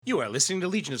You are listening to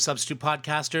Legion of Substitute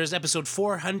Podcasters, episode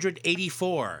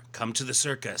 484. Come to the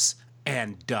circus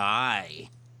and die.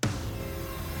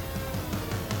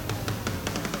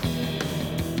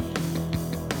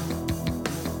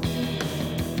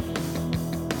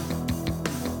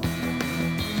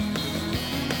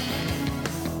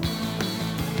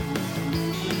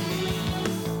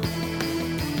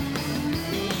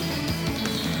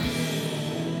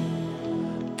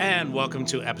 And welcome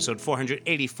to episode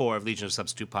 484 of Legion of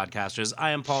Substitute Podcasters.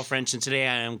 I am Paul French, and today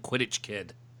I am Quidditch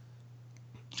Kid.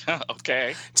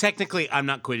 Okay. Technically, I'm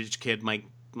not Quidditch Kid. My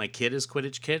kid is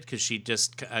Quidditch Kid because she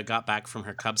just got back from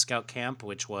her Cub Scout camp,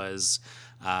 which was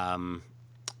Harry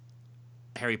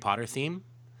Potter theme.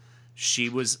 She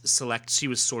was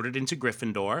sorted into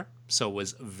Gryffindor, so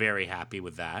was very happy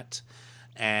with that.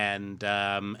 And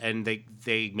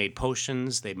they made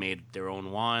potions, they made their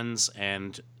own wands,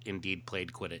 and indeed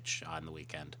played Quidditch on the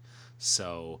weekend.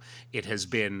 So it has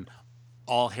been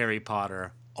all Harry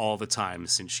Potter all the time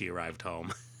since she arrived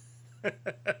home.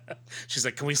 She's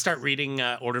like, can we start reading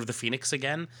Order of the Phoenix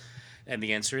again? And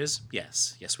the answer is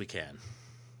yes we can.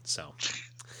 So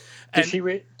Did she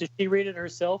read it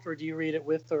herself, or do you read it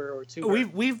with her or to her?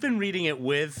 We've been reading it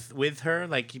with her.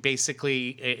 Like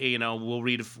basically, we'll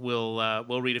read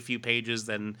a few pages,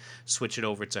 then switch it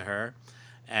over to her.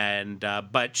 And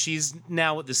but she's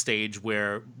now at the stage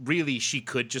where really she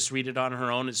could just read it on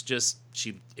her own. It's just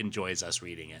she enjoys us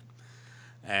reading it,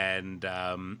 and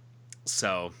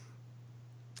so.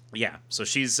 Yeah, so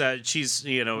she's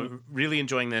really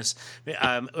enjoying this,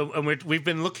 and we've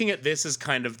been looking at this as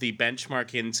kind of the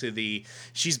benchmark into the.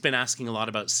 She's been asking a lot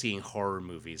about seeing horror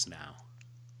movies now.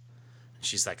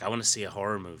 She's like, I want to see a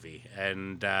horror movie,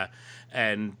 and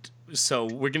so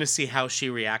we're gonna see how she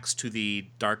reacts to the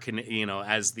darken,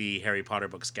 as the Harry Potter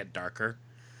books get darker.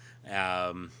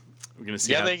 We're gonna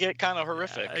see. Yeah, they get kind of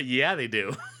horrific. Yeah, they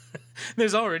do.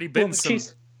 There's already been some.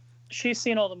 She's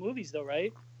seen all the movies though,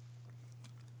 right?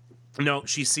 No,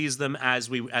 she sees them as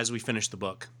we finish the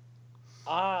book.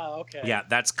 Ah, okay. Yeah,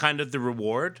 that's kind of the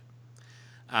reward.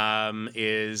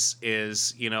 Is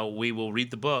we will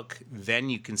read the book, then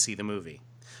you can see the movie,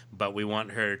 but we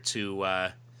want her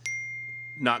to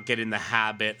not get in the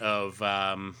habit of.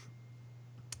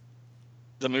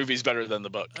 The movie's better than the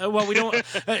book. Well, we don't.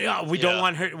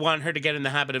 Don't want her to get in the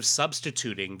habit of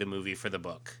substituting the movie for the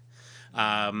book.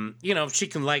 She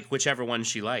can like whichever one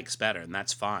she likes better, and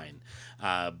that's fine.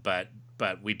 But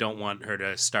we don't want her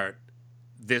to start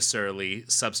this early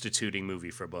substituting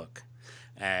movie for book.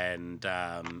 And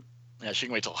yeah, she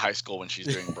can wait till high school when she's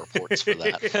doing reports for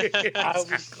that.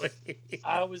 Exactly.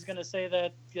 I was gonna say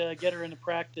that get her into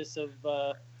practice of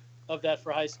that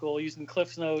for high school using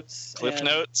Cliff Notes.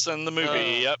 Notes and the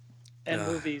movie. Yep. And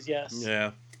movies, yes.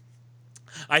 Yeah.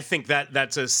 I think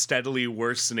that's a steadily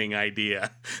worsening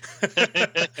idea.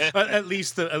 at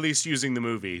least using the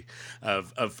movie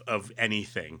of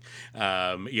anything.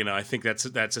 I think that's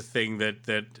a thing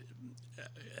that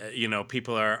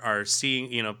people are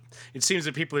seeing. It seems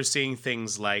that people are seeing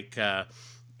things like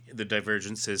the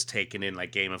divergences taken in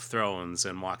like Game of Thrones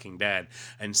and Walking Dead,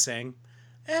 and saying,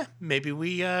 maybe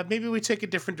we take a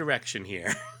different direction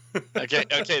here. Okay.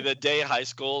 The day high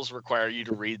schools require you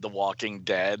to read The Walking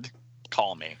Dead.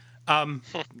 Call me.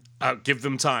 Give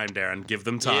them time, Darren. Give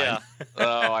them time. Yeah.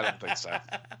 Oh, I don't think so.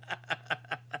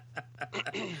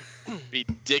 Be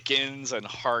Dickens and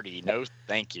Hardy. No,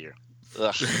 thank you.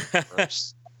 Ugh,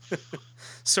 gross.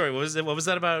 Sorry, what was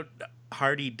that about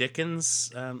Hardy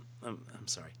Dickens? I'm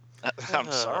sorry. I'm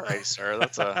sorry, sir.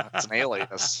 That's an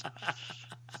alias.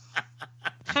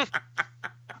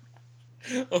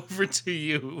 Over to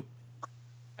you.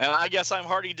 And I guess I'm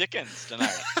Hardy Dickens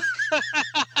tonight.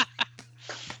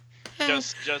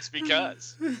 Just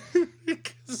because. And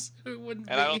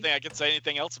I don't think I can say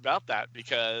anything else about that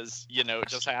because, it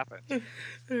just happened.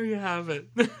 There you have it.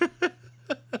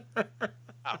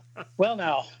 Oh. Well,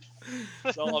 now.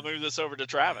 So I'll move this over to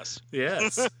Travis.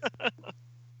 Yes.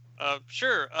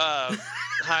 Sure. Hi,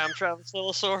 I'm Travis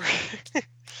Lillasaur.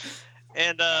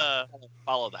 And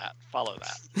follow that.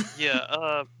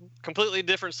 Yeah, completely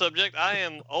different subject. I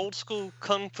am old school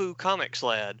Kung Fu comics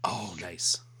lad. Oh,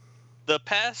 nice. The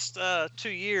past 2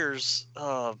 years,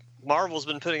 Marvel's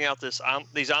been putting out these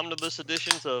omnibus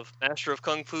editions of Master of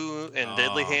Kung Fu and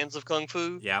Deadly Hands of Kung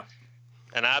Fu. Yeah.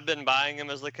 And I've been buying them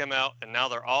as they come out, and now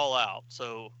they're all out.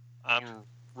 So I'm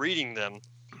reading them.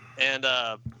 And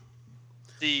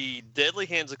the Deadly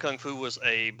Hands of Kung Fu was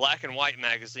a black and white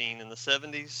magazine in the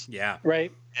 70s. Yeah.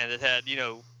 Right. And it had,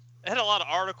 it had a lot of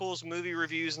articles, movie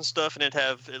reviews and stuff, and it'd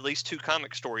have at least 2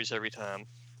 comic stories every time.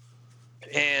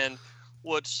 And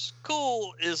what's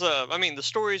cool is, the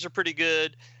stories are pretty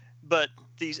good, but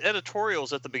these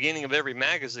editorials at the beginning of every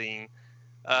magazine,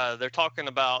 they're talking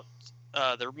about.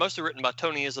 They're mostly written by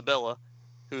Tony Isabella,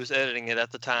 who was editing it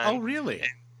at the time. Oh, really?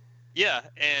 Yeah,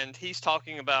 and he's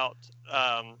talking about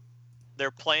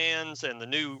their plans and the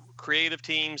new creative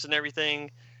teams and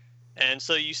everything. And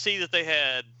so you see that they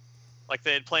had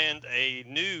planned a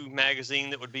new magazine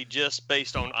that would be just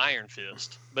based on Iron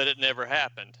Fist, but it never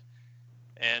happened.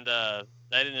 And that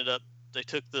ended up, they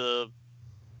took the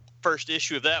first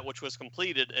issue of that, which was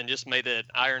completed, and just made an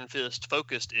Iron Fist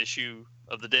focused issue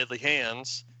of the Deadly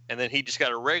Hands. And then he just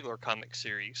got a regular comic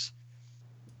series.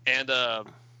 And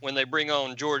when they bring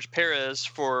on George Perez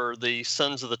for the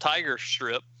Sons of the Tiger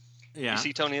strip, you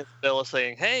see Tony Isabella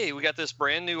saying, "Hey, we got this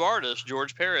brand new artist,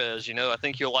 George Perez. I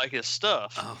think you'll like his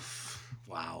stuff." Oh,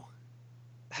 wow.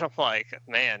 And I'm like,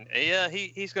 man, yeah,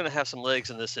 he's going to have some legs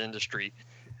in this industry.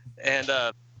 And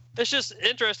it's just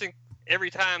interesting every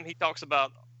time he talks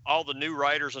about all the new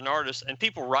writers and artists, and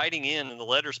people writing in the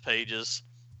letters pages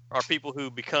are people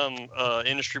who become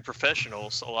industry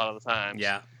professionals a lot of the times.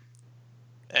 Yeah.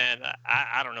 And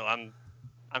I don't know. I'm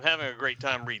having a great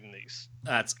time reading these.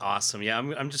 That's awesome. Yeah,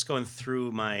 I'm just going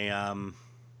through my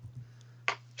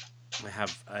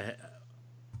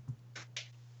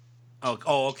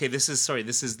okay. This is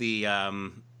the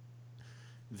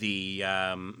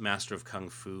Master of Kung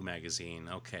Fu magazine.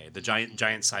 Okay, the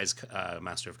giant size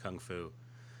Master of Kung Fu.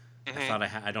 Mm-hmm. I thought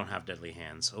I don't have Deadly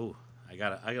Hands. Oh, I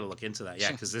gotta look into that.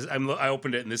 Yeah, because I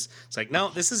opened it and it's like, no,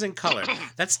 this is in color.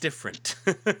 That's different.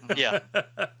 Yeah.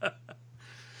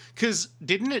 Because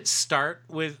didn't it start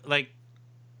with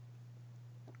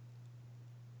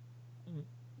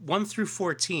 1 through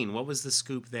 14? What was the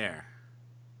scoop there?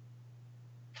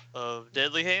 Of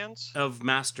Deadly Hands? Of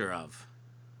Master of.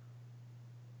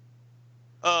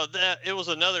 It was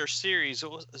another series.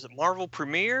 Is it Marvel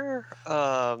Premiere?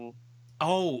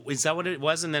 Oh, is that what it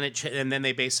was? And then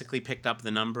they basically picked up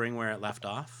the numbering where it left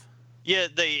off? Yeah,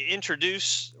 they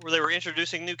were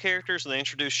introducing new characters, and they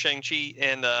introduced Shang-Chi,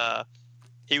 and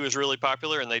he was really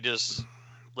popular, and they just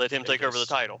let him take over the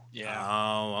title. Yeah.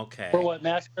 Oh, okay. For what,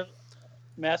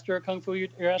 Master of Kung Fu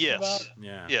you're asking about?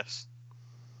 Yeah. Yes.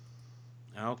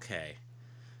 Okay.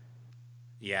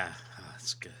 Yeah,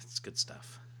 it's good. It's good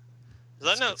stuff.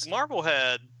 Because I know Marvel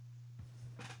had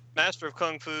Master of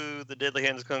Kung Fu, The Deadly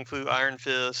Hands of Kung Fu, Iron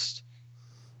Fist.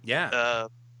 Yeah.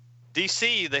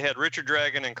 DC, they had Richard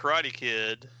Dragon and Karate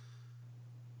Kid.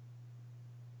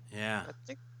 Yeah. I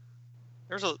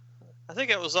think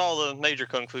that was all the major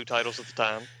Kung Fu titles at the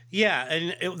time. Yeah,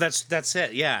 and that's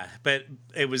it. Yeah, but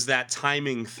it was that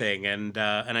timing thing, and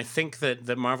I think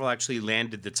that Marvel actually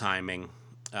landed the timing,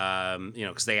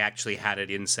 because they actually had it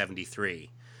in '73.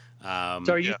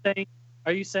 So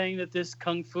are you saying that this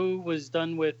Kung Fu was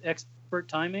done with expert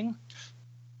timing?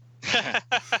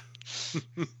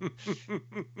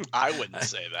 I wouldn't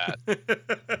say that.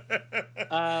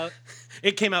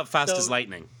 It came out fast as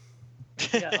lightning.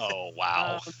 Yeah. Oh,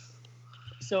 wow.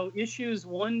 So issues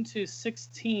 1 to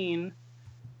 16,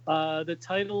 the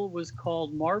title was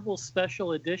called Marvel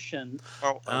Special Edition,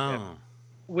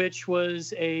 which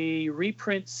was a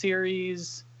reprint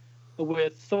series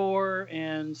with Thor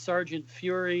and Sergeant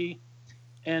Fury.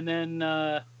 And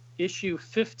then issue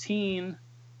 15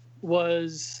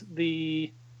 was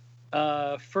the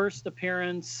first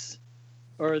appearance,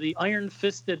 or the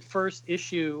iron-fisted first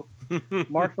issue,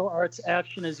 martial arts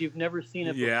action as you've never seen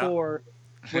it before.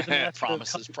 With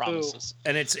promises.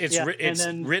 And it's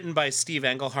written by Steve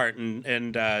Englehart,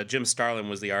 and Jim Starlin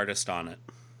was the artist on it.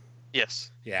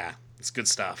 Yes. Yeah, it's good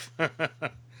stuff.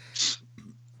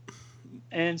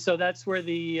 And so that's where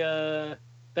the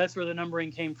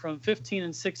numbering came from. 15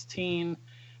 and 16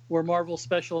 were Marvel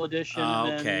Special Edition.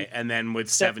 And then with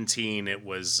 17 it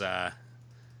was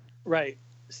right.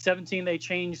 17 they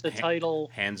changed the title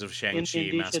Hands of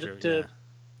Shang-Chi,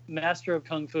 Master of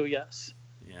Kung Fu. Yes.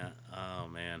 Yeah. Oh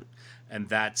man. And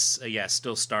that's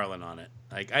still Starlin on it.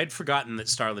 I'd forgotten that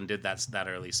Starlin did that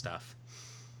early stuff.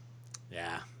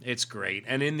 Yeah, it's great.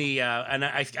 And in the and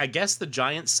I guess the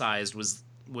giant sized was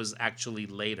actually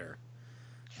later.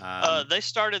 They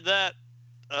started that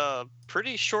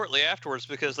pretty shortly afterwards,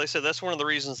 because they said that's one of the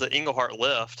reasons that Englehart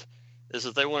left, is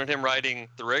that they wanted him writing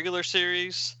the regular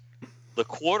series, the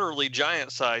quarterly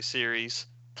giant size series,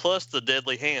 plus the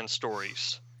Deadly Hand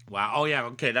stories. Wow. Oh yeah.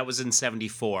 Okay, that was in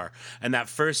 '74, and that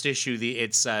first issue,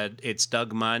 it's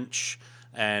Doug Munch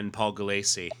and Paul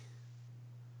Gulacy.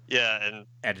 Yeah, and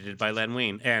edited by Len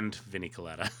Wein and Vinnie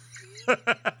Coletta.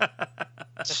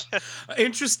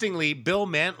 Interestingly, Bill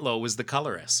Mantlo was the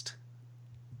colorist.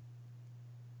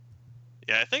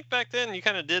 Yeah, I think back then you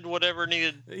kind of did whatever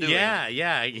needed doing. Yeah.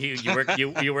 You worked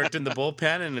in the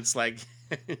bullpen, and it's like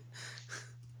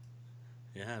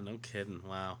Yeah, no kidding.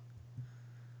 Wow.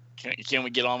 Can we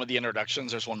get on with the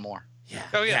introductions? There's one more. Yeah.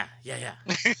 Oh, yeah. Yeah.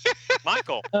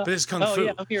 Michael. But it's Kung Fu.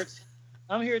 Yeah,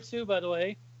 I'm here too, by the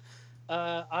way.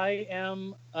 I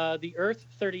am the Earth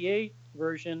 38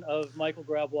 version of Michael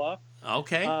Grabois.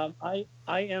 Okay. I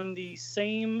am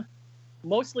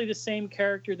mostly the same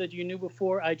character that you knew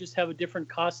before. I just have a different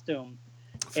costume.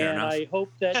 Fair enough.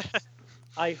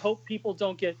 I hope people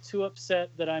don't get too upset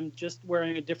that I'm just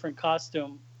wearing a different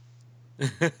costume.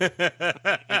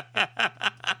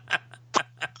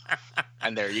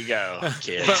 And there you go,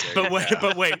 kids. But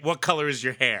wait, what color is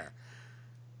your hair?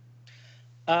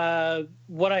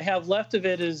 What I have left of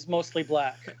it is mostly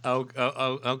black. Oh,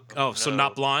 so No.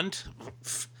 not blonde?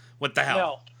 What the hell?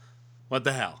 No, What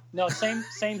the hell? no, same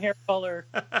hair color,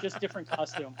 just different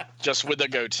costume. Just with a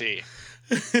goatee.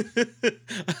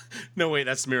 No, wait,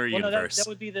 that's Mirror Well, no, Universe. that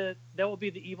would be the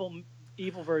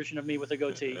evil version of me with a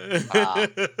goatee.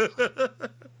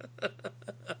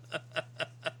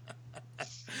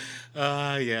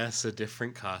 Yes, a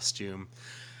different costume.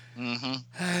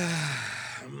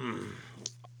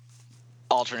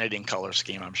 Alternating color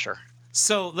scheme, I'm sure.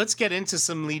 So let's get into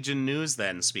some Legion news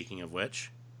then, speaking of which.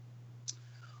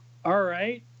 All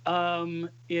right.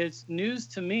 It's news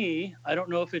to me. I don't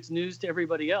know if it's news to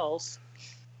everybody else,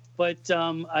 but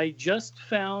I just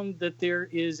found that there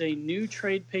is a new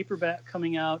trade paperback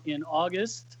coming out in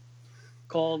August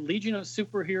called Legion of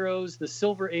Superheroes: The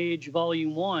Silver Age,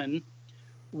 Volume 1,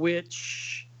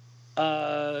 which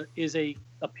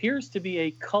appears to be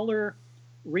a color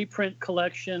reprint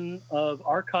collection of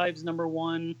Archives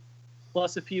 #1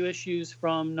 plus a few issues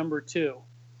from #2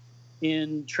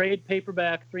 in trade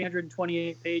paperback,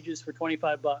 328 pages for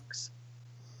 $25.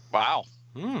 Wow.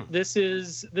 This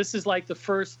is like the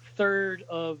first third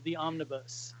of the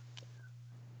omnibus,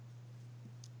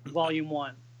 Volume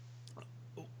 1.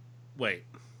 Wait.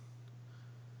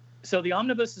 So the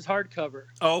omnibus is hardcover.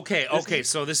 Okay.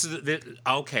 So this is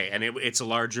and it's a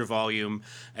larger volume,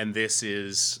 and this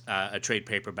is a trade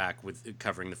paperback with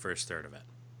covering the first third of it.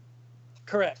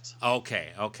 Correct.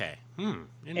 Okay. Interesting.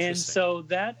 And so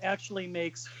that actually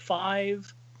makes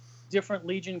 5 different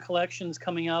Legion collections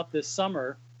coming out this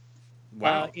summer.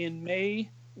 Wow. In May,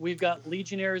 we've got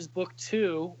Legionnaires Book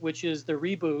 2, which is the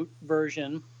reboot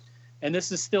version, and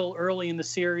this is still early in the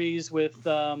series with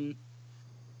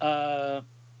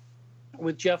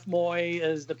Jeff Moy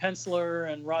as the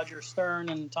penciler and Roger Stern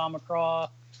and Tom McCraw,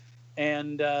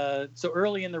 and so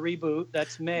early in the reboot.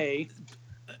 That's May.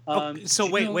 So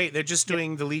June, wait, they're just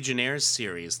doing the Legionnaires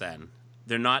series then.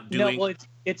 They're not doing. No, well,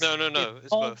 it's No. It's It's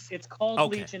called, both. it's called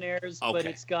Okay. Legionnaires, but Okay.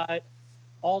 it's got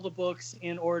all the books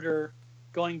in order,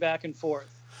 going back and forth.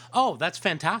 Oh, that's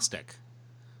fantastic.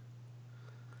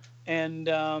 And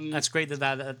That's great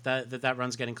that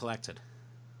run's getting collected.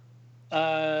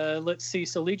 let's see.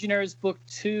 So Legionnaires Book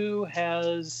 2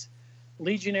 has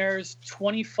Legionnaires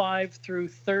 25 through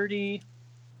 30,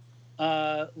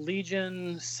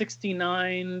 Legion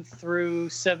 69 through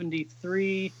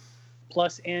 73,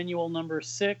 plus annual number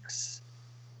 6,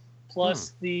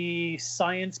 plus the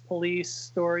Science Police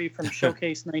story from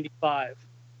Showcase 95.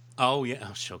 Oh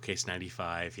yeah, Showcase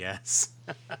 95. Yes.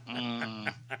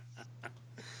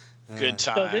 Good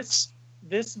So times.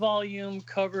 this volume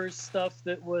covers stuff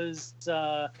that was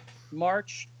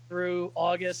March through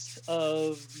August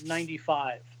of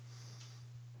 95.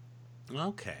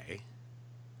 Okay.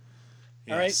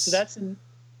 All right, so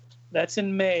that's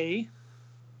in May.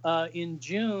 In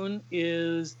June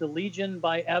is the Legion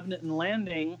by Abnett and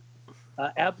Landing,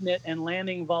 Abnett and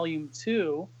Landing Volume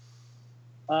 2,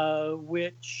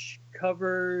 which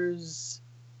covers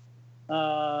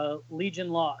Legion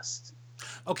Lost.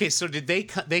 Okay, so did they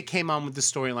came on with the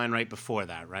storyline right before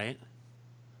that, right?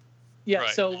 Yeah.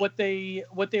 Right. So what they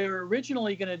were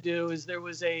originally going to do is there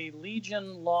was a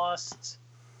Legion Lost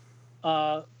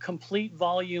complete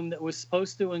volume that was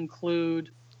supposed to include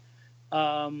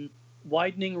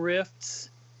Widening Rifts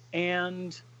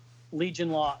and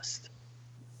Legion Lost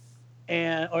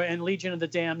and Legion of the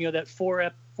Damned. You know, that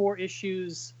four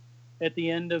issues at the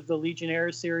end of the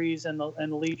Legionnaire series and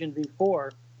the Legion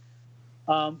V4.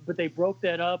 But they broke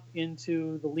that up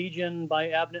into the Legion by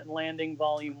Abnett and Landing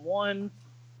Volume 1,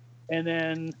 and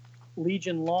then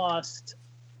Legion Lost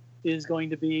is going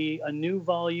to be a new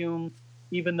volume,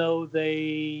 even though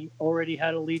they already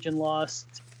had a Legion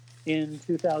Lost in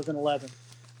 2011.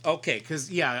 Okay, because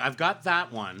I've got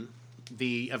that one.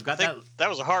 That That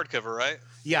was a hardcover, right?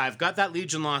 Yeah, I've got that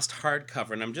Legion Lost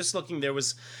hardcover, and I'm just looking. There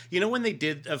was, when they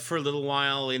did for a little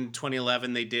while in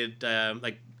 2011, they did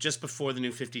like just before the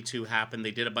New 52 happened,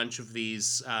 they did a bunch of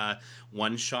these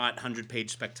one-shot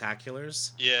 100-page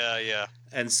spectaculars. Yeah.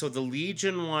 And so the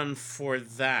Legion one for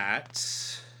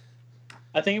that,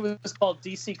 I think it was called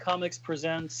DC Comics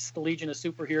Presents The Legion of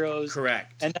Superheroes.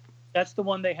 correct. And that's the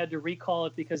one they had to recall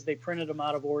it because they printed them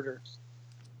out of order.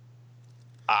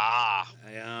 Yeah,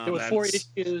 there were 4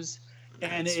 issues,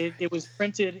 and it was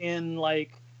printed in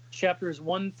like chapters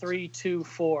 1, 3, 2,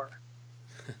 4.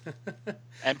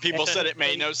 And people said it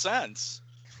made no sense.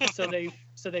 So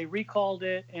they recalled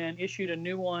it and issued a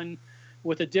new one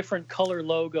with a different color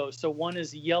logo. So one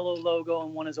is a yellow logo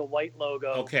and one is a white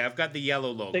logo. Okay, I've got the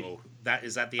yellow logo.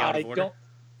 Is that the out of order?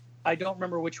 I don't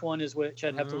remember which one is which.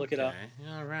 I'd have to look it up.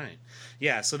 All right.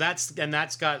 Yeah, so that's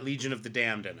got Legion of the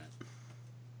Damned in it.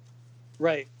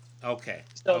 Right. Okay.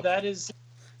 So that is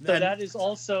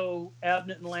also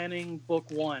Abnett and Lanning book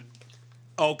 1.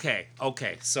 Okay.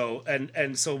 So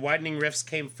so Widening Rifts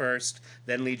came first,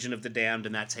 then Legion of the Damned,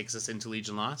 and that takes us into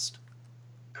Legion Lost?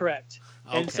 Correct.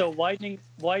 Okay. And so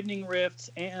Widening Rifts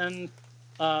and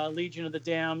Legion of the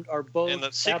Damned are both and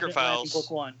the Secret Abnett and Lanning Files book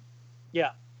 1.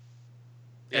 Yeah.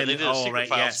 Yeah, they did a Secret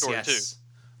Files story too.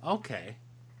 Okay.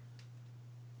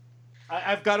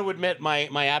 I've got to admit, my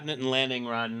Abnett and Lanning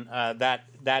run, that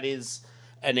is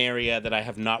an area that I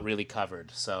have not really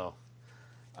covered. So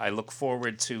I look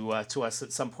forward to us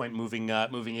at some point moving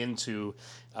into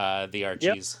the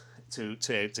Archies to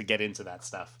get into that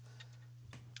stuff.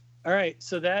 All right.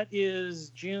 So that is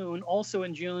June. Also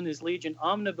in June is Legion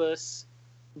Omnibus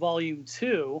Volume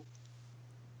 2.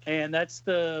 And that's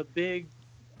the big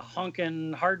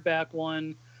honkin' hardback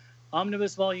one.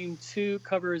 Omnibus Volume 2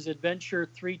 covers Adventure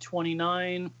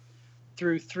 329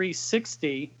 through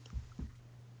 360,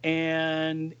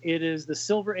 and it is the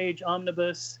Silver Age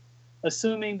Omnibus.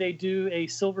 Assuming they do a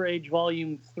Silver Age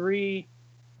Volume 3,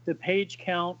 the page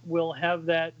count will have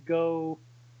that go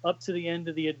up to the end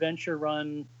of the Adventure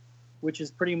run, which is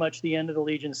pretty much the end of the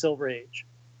Legion Silver Age.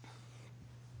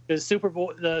 Because the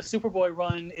Superboy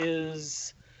run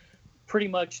is pretty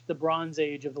much the Bronze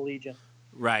Age of the Legion.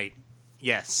 Right.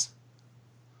 Yes.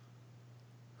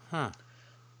 Huh.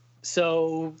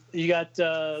 So you got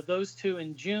those 2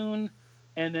 in June,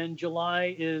 and then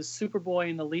July is Superboy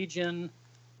and the Legion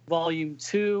Volume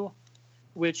 2,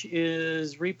 which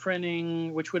is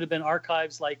reprinting, which would have been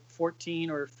archives like 14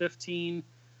 or 15.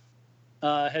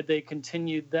 Had they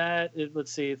continued that,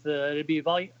 let's see, it'd be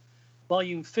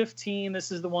Volume 15.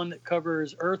 This is the one that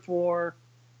covers Earth War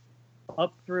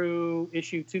up through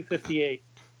issue 258.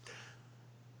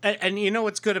 And you know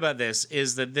what's good about this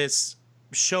is that this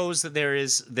shows that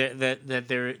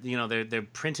they're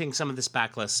printing some of this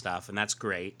backlist stuff, and that's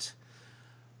great.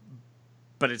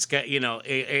 But it's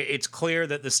clear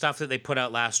that the stuff that they put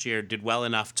out last year did well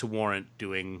enough to warrant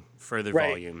doing further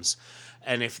volumes.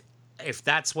 And if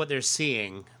that's what they're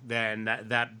seeing, then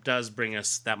that does bring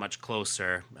us that much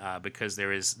closer, because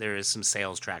there is some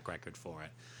sales track record for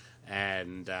it.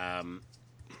 And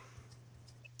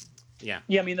yeah.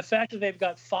 I mean, the fact that they've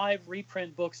got 5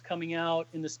 reprint books coming out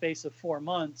in the space of 4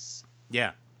 months.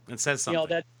 Yeah, it says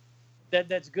something.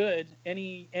 That's good.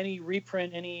 Any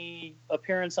reprint, any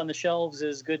appearance on the shelves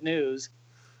is good news.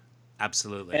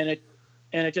 Absolutely. And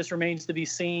it just remains to be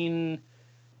seen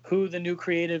who the new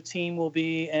creative team will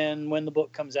be and when the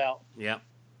book comes out. Yeah.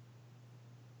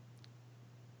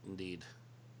 Indeed.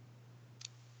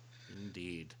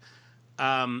 Indeed.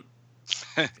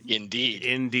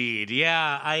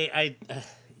 Yeah,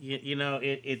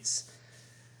 it's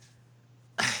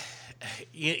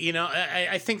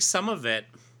I think some of it,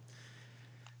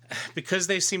 because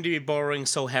they seem to be borrowing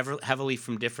so heavily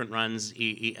from different runs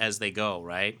as they go,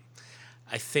 right?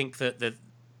 I think that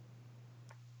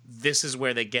this is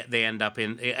where they end up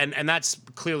in, and that's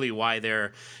clearly why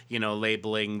they're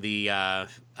labeling the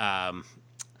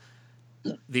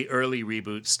early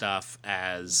reboot stuff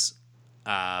as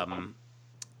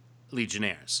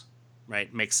Legionnaires,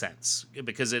 right? Makes sense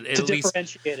because it at least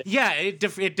differentiate it. Yeah, it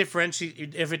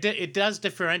differentiate. If it does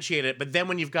differentiate it, but then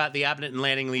when you've got the Abnett and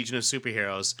Lanning Legion of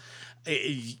Superheroes,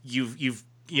 you've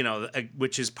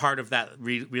which is part of that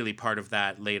really part of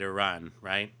that later run,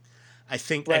 right? I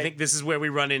think this is where we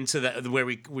run into where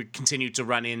we continue to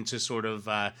run into sort of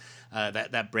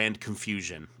that brand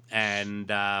confusion, and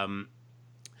I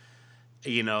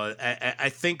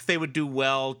think they would do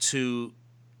well to.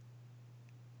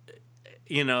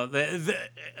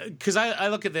 Because I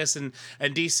look at this and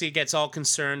DC gets all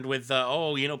concerned with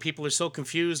people are so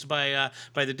confused by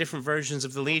the different versions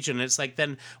of the Legion. And it's like,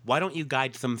 then why don't you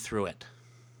guide them through it?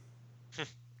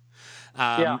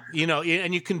 You know,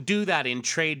 and you can do that in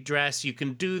trade dress. You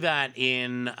can do that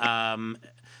in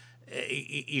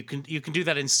you can do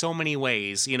that in so many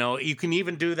ways. You know, you can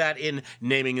even do that in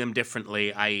naming them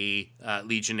differently, i.e.,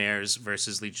 Legionnaires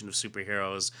versus Legion of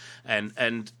Superheroes,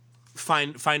 and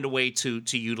find a way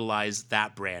to utilize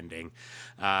that branding.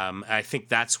 I think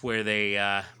that's where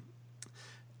they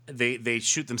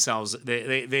shoot themselves.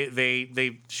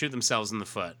 They shoot themselves in the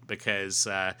foot because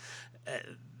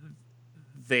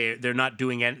they're not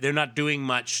doing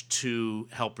much to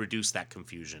help reduce that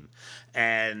confusion,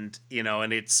 and you know,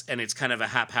 and it's kind of a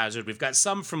haphazard. We've got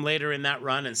some from later in that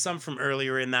run, and some from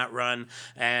earlier in that run,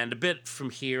 and a bit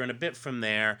from here and a bit from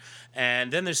there,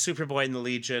 and then there's Superboy and the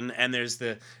Legion, and there's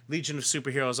the Legion of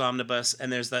Superheroes Omnibus, and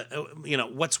there's the you know,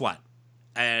 what's what.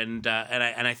 And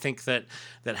I think that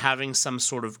having some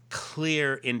sort of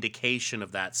clear indication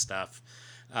of that stuff,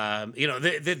 you know,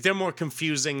 they're more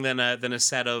confusing than a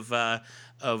set of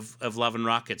Love and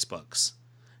Rockets books,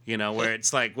 you know, where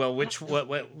it's like, well,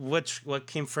 what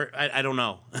came first? I don't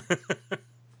know.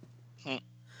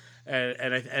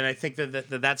 and I think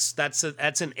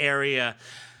that's an area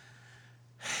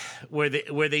where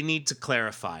they need to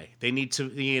clarify. They need to,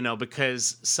 you know,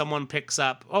 because someone picks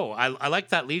up, oh, I like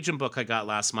that Legion book I got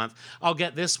last month. I'll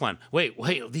get this one. Wait, what?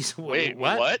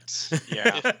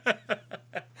 Yeah.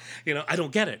 You know, I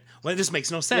don't get it. Well, this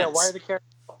makes no sense. Yeah, why are the characters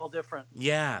all different?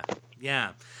 Yeah.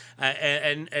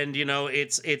 And you know,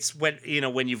 it's when, you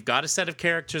know, when you've got a set of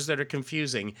characters that are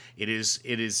confusing, it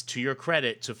is to your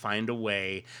credit to find a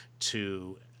way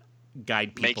to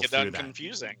guide people through that. Make it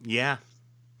unconfusing. Yeah.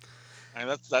 And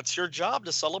that's your job,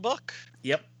 to sell a book.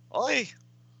 Yep. Oi.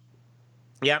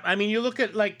 Yeah, I mean, you look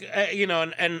at like you know,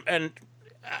 and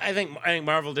I think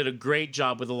Marvel did a great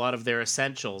job with a lot of their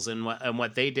essentials, and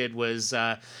what they did was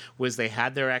they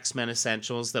had their X-Men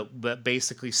essentials that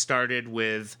basically started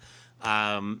with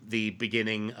the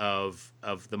beginning of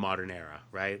the modern era,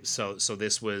 right? So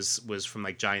this was from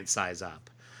like Giant Size up.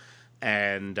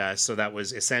 And so that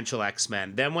was Essential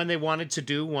X-Men. Then when they wanted to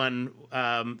do one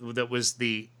that was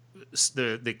the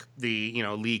you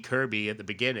know, Lee Kirby at the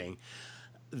beginning,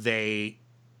 they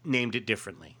named it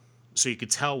differently, so you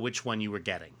could tell which one you were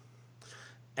getting.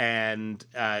 And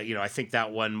you know, I think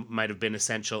that one might have been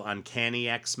Essential Uncanny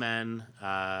X-Men,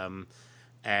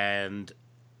 and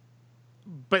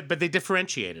but they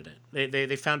differentiated it.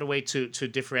 They found a way to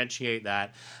differentiate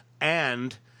that,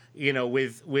 and you know,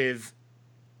 with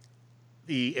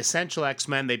the Essential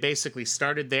X-Men, they basically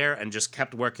started there and just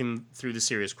kept working through the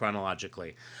series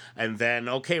chronologically. And then,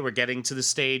 okay, we're getting to the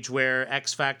stage where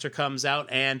X-Factor comes out,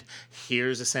 and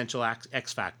here's Essential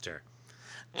X-Factor.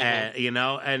 You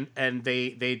know, and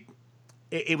it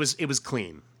was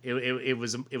clean. It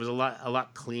was a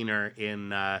lot cleaner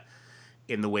in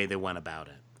the way they went about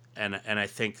it. And I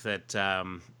think that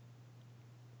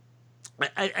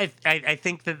I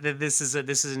think that this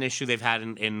is an issue they've had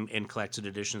in collected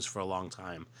editions for a long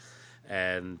time,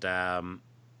 and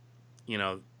you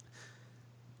know,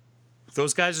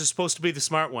 those guys are supposed to be the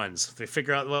smart ones. They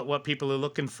figure out what people are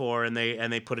looking for, and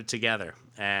they put it together.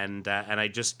 And I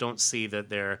just don't see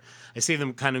that I see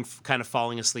them kind of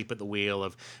falling asleep at the wheel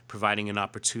of providing an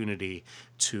opportunity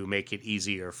to make it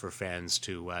easier for fans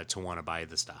to want to buy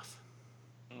the stuff.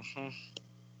 Mm-hmm.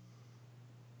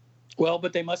 Well,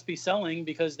 but they must be selling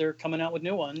because they're coming out with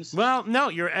new ones. Well, no,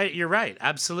 you're right.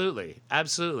 Absolutely.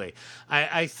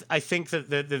 I think that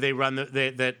they run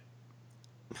that.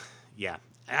 Yeah,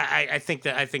 I think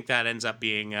that ends up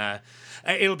being.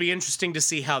 It'll be interesting to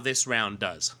see how this round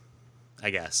does. I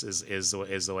guess is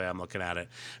the way I'm looking at it,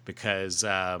 because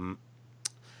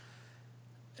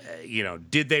you know,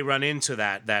 did they run into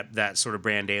that sort of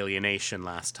brand alienation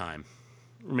last time?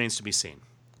 Remains to be seen.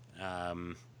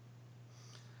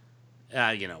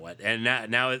 You know what? And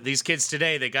now these kids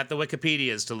today, they got the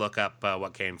Wikipedias to look up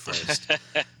what came first.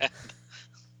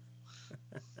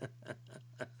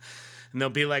 And they'll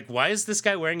be like, why is this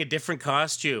guy wearing a different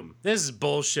costume? This is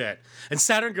bullshit. And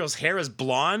Saturn Girl's hair is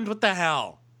blonde? What the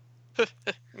hell?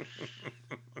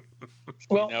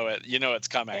 Well, you know it's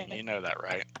coming. You know that,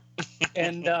 right?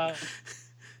 And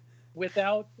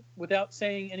without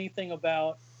saying anything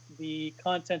about the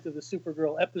content of the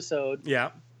Supergirl episode,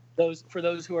 yeah. For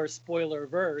those who are spoiler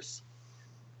averse,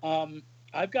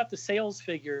 I've got the sales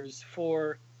figures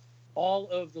for all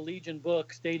of the Legion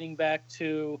books dating back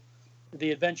to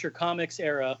the Adventure Comics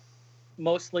era,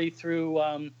 mostly through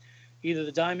either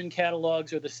the Diamond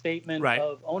catalogs or the statement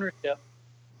of ownership.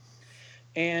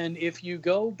 And if you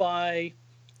go by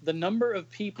the number of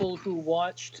people who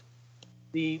watched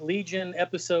the Legion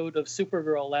episode of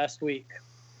Supergirl last week,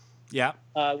 yeah,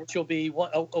 which will be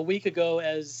a week ago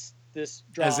as this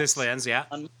drops. As this lands, yeah.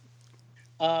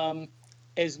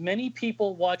 as many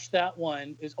people watched that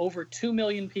one, as over 2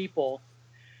 million people,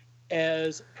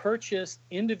 as purchased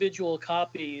individual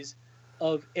copies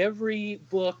of every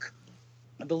book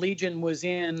the Legion was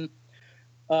in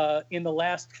the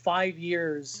last 5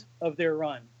 years of their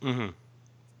run. Mm-hmm.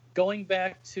 Going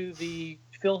back to the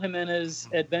Phil Jimenez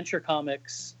Adventure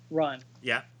Comics run.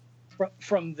 Yeah.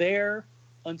 From there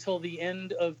until the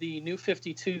end of the New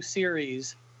 52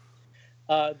 series,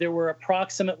 there were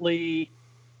approximately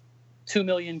 2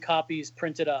 million copies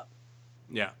printed up.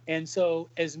 Yeah. And so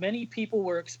as many people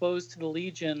were exposed to the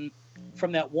Legion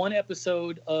from that one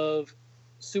episode of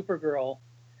Supergirl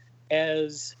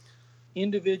as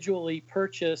individually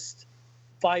purchased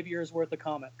 5 years worth of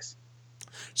comics.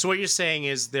 So what you're saying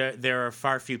is there are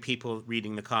far few people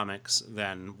reading the comics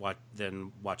than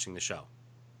watching the show.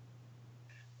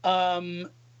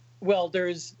 Well,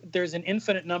 there's an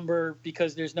infinite number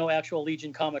because there's no actual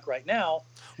Legion comic right now.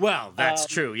 Well, that's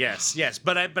true. Yes.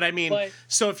 But I mean,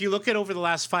 so if you look at over the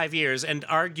last 5 years, and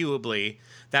arguably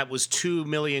that was 2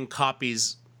 million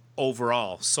copies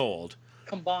overall sold.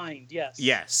 Combined, yes.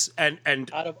 Yes, and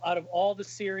out of all the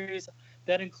series,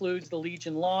 that includes the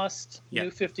Legion Lost, Yeah.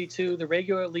 New 52, the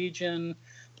regular Legion,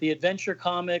 the Adventure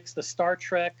Comics, the Star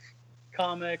Trek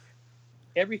comic,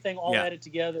 everything all Yeah. added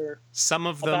together. some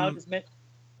of About them, as many.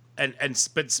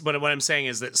 but what I'm saying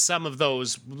is that some of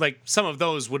those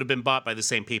would have been bought by the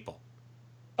same people,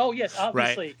 Oh yes,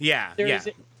 obviously. right? Yeah, There yeah.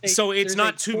 is So it's there's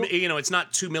not a core- it's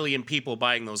not 2 million people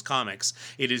buying those comics.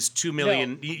 It is 2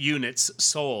 million units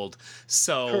sold.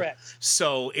 So Correct.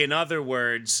 So in other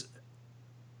words,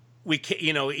 we can,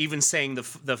 even saying the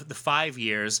 5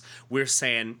 years, we're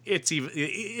saying it's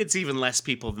even less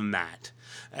people than that.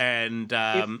 And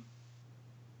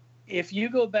If you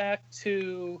go back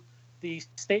to the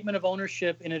statement of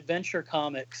ownership in Adventure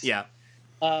Comics, yeah,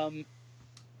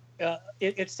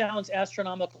 it sounds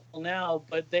astronomical now,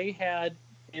 but they had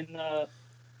in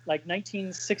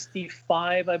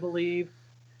 1965, I believe,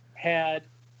 had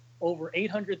over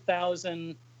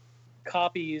 800,000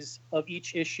 copies of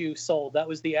each issue sold. That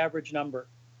was the average number.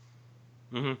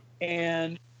 mm-hmm.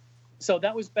 And so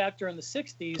that was back during the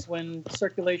 60s when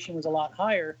circulation was a lot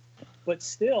higher, but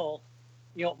still,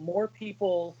 more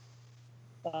people,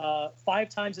 5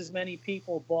 times as many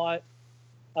people bought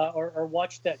or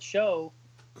watched that show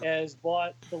as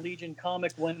bought the Legion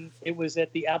comic when it was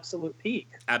at the absolute peak.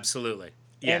 Absolutely,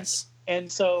 yes. And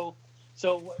so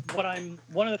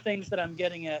one of the things that I'm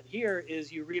getting at here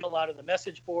is you read a lot of the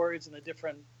message boards and the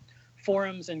different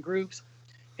forums and groups,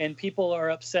 and people are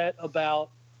upset about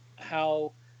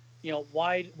how,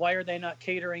 why are they not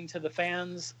catering to the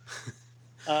fans?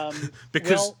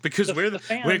 Because we're the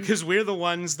fans, we're the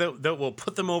ones that will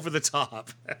put them over the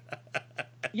top.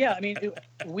 Yeah, I mean,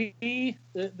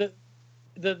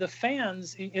 the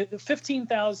fans,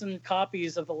 15,000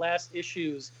 copies of the last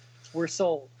issues were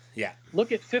sold. Yeah.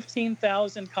 Look at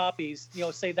 15,000 copies.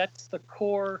 Say that's the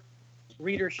core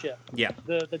readership. Yeah.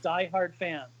 The diehard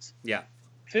fans. Yeah.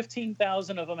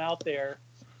 15,000 of them out there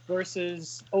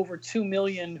versus over 2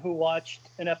 million who watched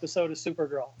an episode of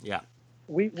Supergirl. Yeah.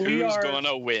 Who's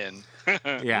gonna win?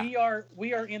 Yeah.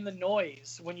 We are in the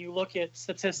noise when you look at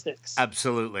statistics.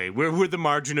 Absolutely. We're the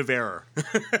margin of error.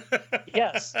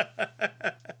 Yes.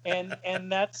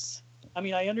 And that's, I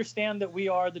mean, I understand that we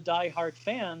are the diehard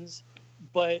fans,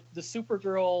 but the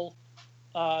Supergirl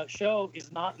show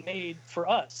is not made for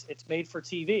us. It's made for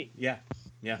TV. Yeah.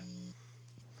 Yeah.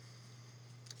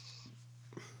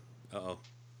 Uh-oh.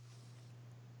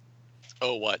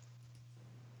 Oh, what?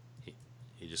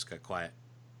 He just got quiet.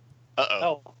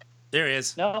 Uh-oh. Oh, There he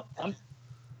is. no,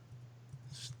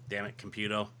 Damn it,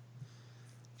 computer.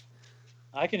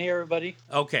 I can hear everybody.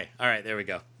 Okay. All right. There we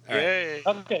go. All right. Yay.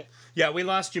 Okay. Yeah, we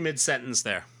lost you mid-sentence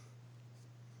there.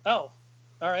 Oh,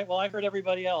 all right. Well, I heard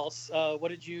everybody else. What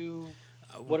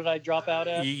did I drop out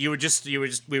at? We were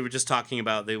just talking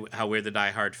about how we're the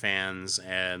diehard fans,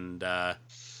 and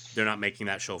they're not making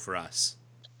that show for us.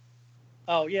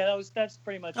 Oh, yeah, that's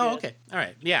pretty much it. Oh, okay. All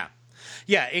right. Yeah.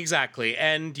 Yeah, exactly.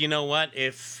 And you know what?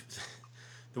 If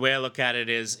the way I look at it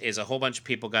is a whole bunch of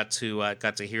people got to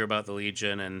hear about the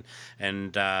Legion,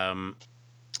 and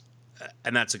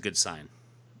that's a good sign.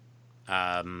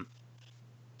 And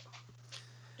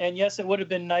yes, it would have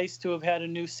been nice to have had a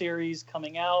new series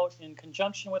coming out in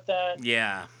conjunction with that.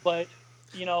 Yeah. But,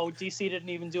 DC didn't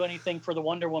even do anything for the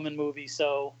Wonder Woman movie,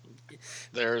 so...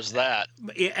 There's that.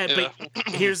 But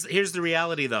here's the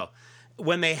reality, though.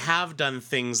 When they have done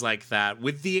things like that,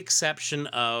 with the exception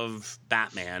of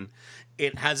Batman,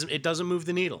 it doesn't move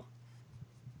the needle.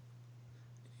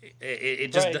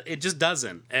 It just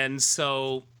doesn't. And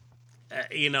so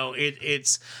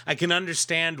it's I can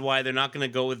understand why they're not going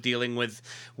to go with dealing with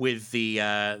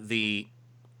the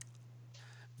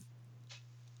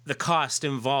cost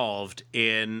involved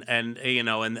in and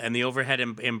the overhead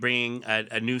in bringing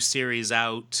a new series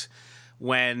out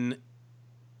when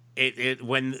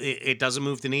it doesn't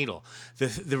move the needle.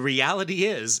 The reality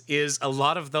is a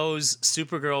lot of those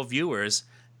Supergirl viewers,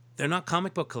 they're not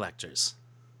comic book collectors.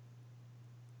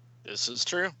 This is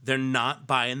true. They're not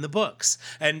buying the books,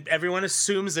 and everyone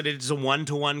assumes that it's a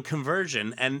 1-to-1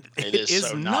 conversion, and it is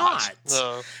so not.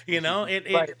 No.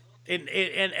 Right.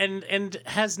 And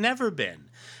has never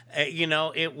been.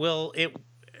 It will.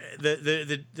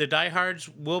 The diehards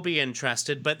will be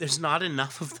interested, but there's not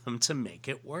enough of them to make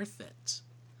it worth it.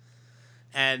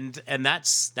 And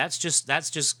that's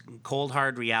just cold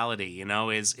hard reality.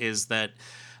 Is that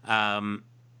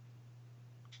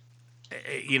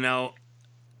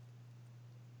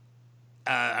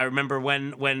I remember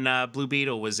when Blue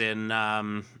Beetle was in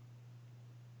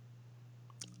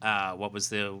what was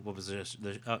the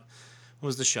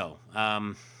show?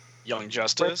 Young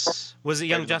Justice. Was it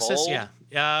Young Justice? Yeah.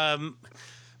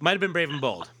 Might have been Brave and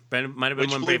Bold. Might have been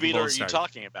Which when Blue Brave and Beetle Bold are you started.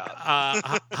 talking about?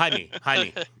 Jaime.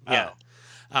 Yeah.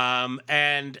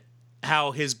 And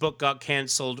how his book got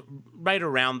canceled right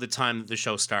around the time that the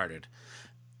show started.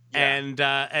 Yeah. And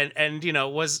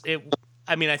was it?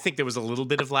 I mean, I think there was a little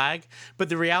bit of lag, but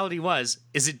the reality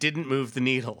is it didn't move the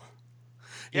needle.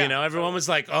 Yeah, Everyone was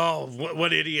like, "Oh,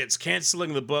 what idiots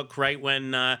canceling the book right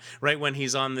when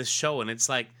he's on this show," and it's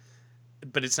like,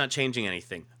 but it's not changing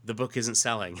anything. The book isn't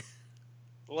selling.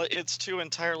 Well, it's two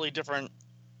entirely different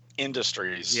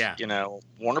industries. Yeah.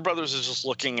 Warner Brothers is just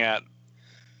looking at,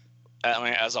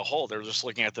 as a whole, they're just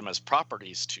looking at them as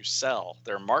properties to sell.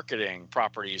 They're marketing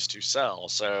properties to sell.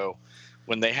 So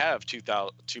when they have 2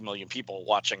 million people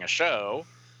watching a show,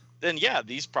 then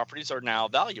these properties are now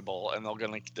valuable, and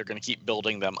they're gonna keep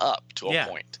building them up to a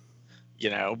point.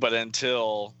 But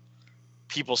until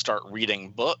people start reading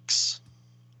books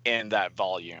in that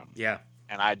volume,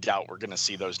 and I doubt we're gonna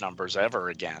see those numbers ever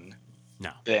again.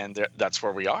 No. Then that's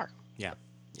where we are. Yeah.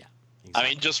 Exactly. I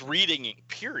mean, just reading,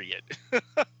 period.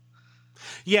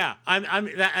 Yeah,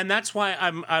 and that's why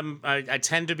I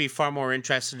tend to be far more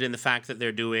interested in the fact that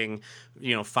they're doing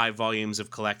 5 volumes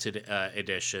of collected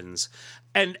editions,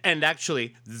 and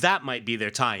actually that might be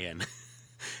their tie-in,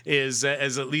 is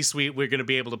as at least we're going to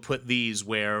be able to put these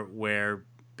where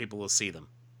people will see them,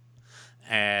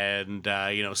 and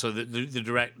so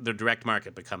the direct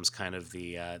market becomes kind of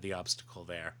the obstacle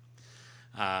there.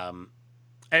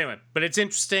 Anyway, but it's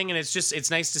interesting, and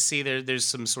it's nice to see there's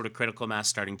some sort of critical mass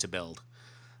starting to build.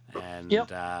 And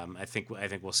I think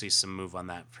we'll see some move on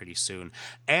that pretty soon.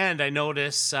 And I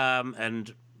notice,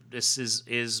 and this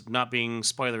is not being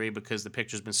spoilery because the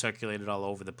picture's been circulated all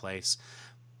over the place,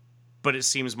 but it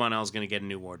seems Mon-El's going to get a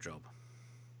new wardrobe.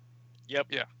 Yep.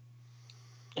 Yeah.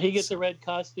 He gets a red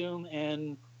costume,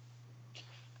 and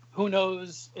who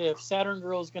knows if Saturn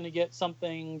Girl is going to get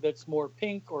something that's more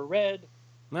pink or red.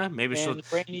 Maybe she'll.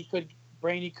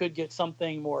 Brainy could get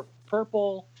something more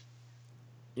purple.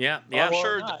 Yeah.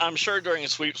 I'm sure during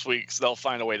Sweeps Weeks they'll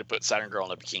find a way to put Saturn Girl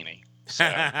in a bikini. So.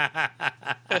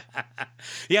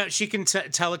 Yeah, she can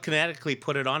telekinetically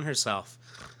put it on herself.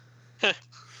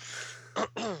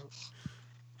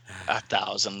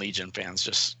 1,000 Legion fans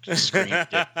just screamed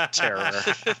terror.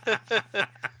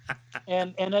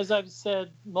 And as I've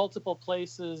said multiple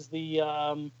places,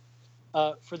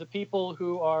 for the people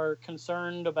who are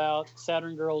concerned about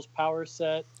Saturn Girl's power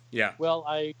set, well,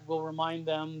 I will remind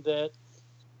them that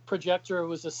Projector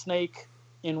was a snake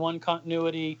in one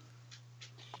continuity,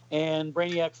 and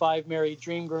Brainiac 5 married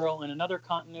Dream Girl in another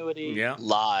continuity. Yeah.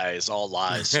 Lies, all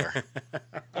lies, sir.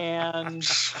 And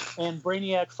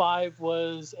Brainiac 5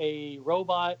 was a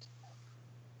robot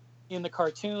in the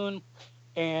cartoon,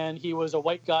 and he was a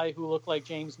white guy who looked like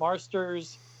James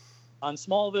Marsters on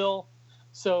Smallville.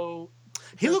 So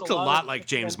he looked a lot like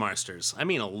James Marsters. I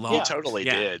mean, a lot. He totally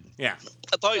did. Yeah.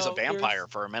 I thought he was a vampire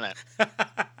for a minute.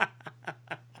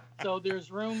 So there's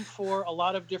room for a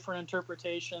lot of different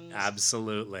interpretations.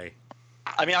 Absolutely.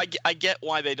 I mean, I get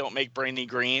why they don't make Brainy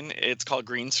green. It's called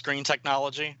green screen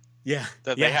technology. Yeah.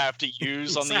 That they have to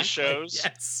use on these shows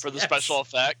for the special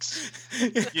effects.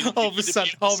 All of a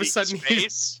sudden,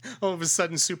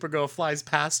 Supergirl flies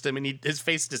past him and his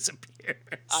face disappears.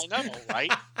 I know,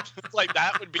 right? Like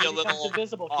that would be a little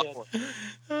Invisible awkward. Kid.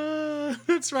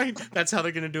 That's right. That's how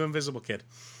they're going to do Invisible Kid.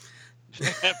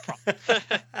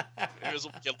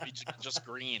 Invisible Kid will be just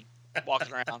green,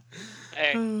 walking around.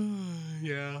 Hey.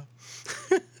 Yeah.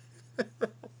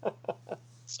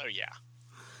 So yeah.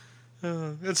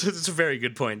 That's a very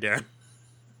good point, Darren.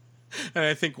 And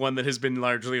I think one that has been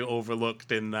largely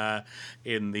overlooked in the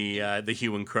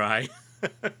hue and cry.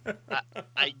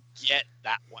 I get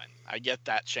that one. I get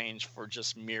that change for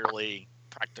just merely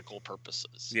practical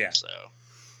purposes. Yeah. So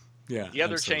Yeah. the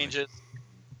other absolutely. changes,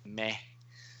 meh.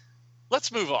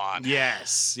 Let's move on.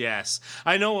 Yes.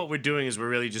 I know what we're doing is we're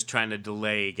really just trying to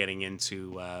delay getting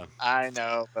into. I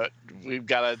know, but we've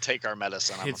got to take our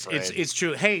medicine. I'm afraid. It's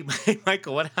true. Hey,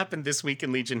 Michael, what happened this week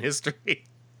in Legion history?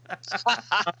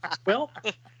 Well,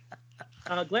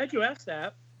 glad you asked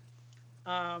that.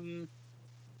 One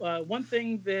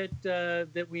thing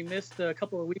that we missed a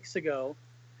couple of weeks ago,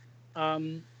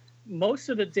 most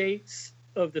of the dates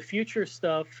of the future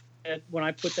stuff when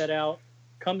I put that out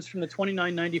comes from the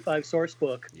 2995 source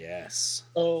book. Yes.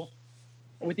 So,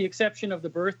 with the exception of the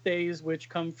birthdays, which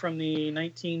come from the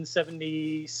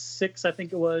 1976, I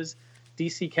think it was,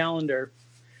 DC calendar.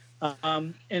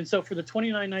 And so for the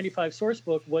 2995 source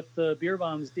book, what the beer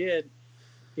bombs did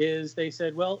is they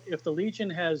said, well, if the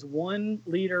Legion has 1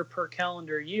 leader per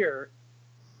calendar year,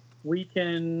 we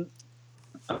can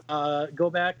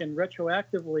go back and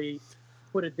retroactively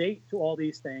put a date to all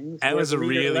these things. That was a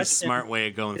really election, smart way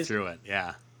of going through it.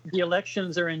 Yeah. The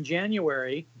elections are in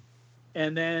January,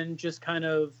 and then just kind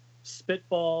of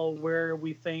spitball where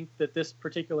we think that this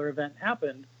particular event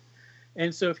happened.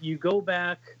 And so if you go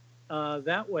back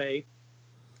that way,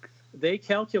 they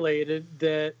calculated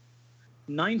that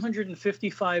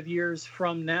 955 years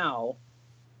from now,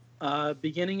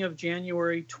 beginning of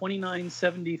January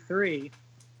 2973,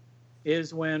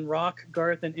 is when Rock,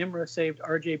 Garth, and Imra saved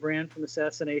R.J. Brand from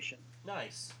assassination.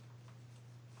 Nice.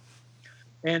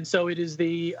 And so it is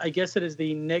I guess it is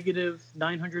the negative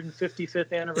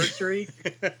 955th anniversary.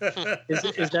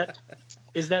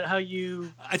 Is that how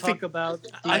you talk about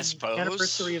the I suppose.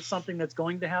 anniversary of something that's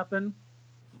going to happen?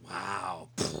 Wow.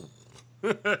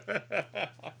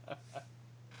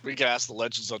 We could ask the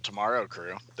Legends of Tomorrow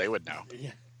crew. They would know.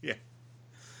 Yeah.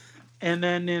 And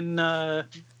then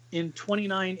in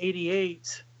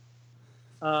 2988,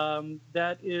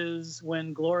 that is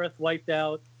when Glorith wiped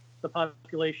out the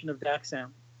population of Daxam.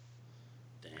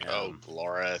 Damn. Oh,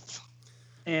 Glorith.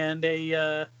 And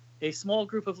a small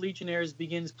group of Legionnaires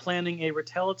begins planning a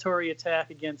retaliatory attack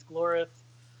against Glorith,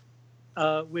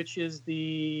 which is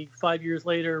the 5 years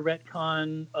later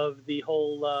retcon of the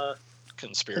whole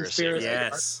Conspiracy.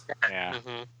 Yes. Yeah.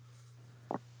 Mm-hmm.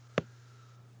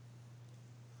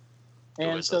 It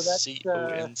And was so a that's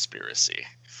conspiracy.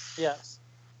 yes.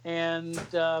 And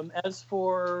as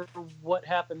for what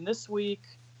happened this week,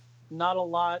 not a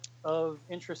lot of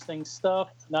interesting stuff.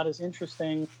 Not as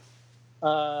interesting.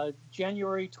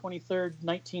 January 23rd,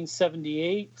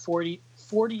 1978, 40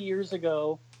 years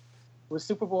ago, was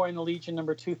Superboy in the Legion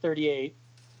number 238.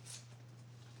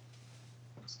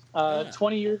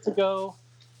 20 years ago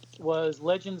was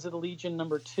Legends of the Legion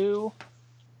number 2.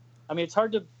 I mean, it's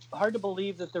hard to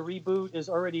believe that the reboot is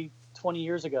already 20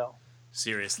 years ago.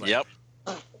 Seriously. Yep.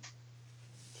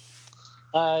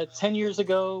 10 years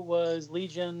ago was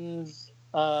Legion's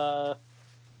Volume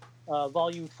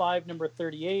 5, number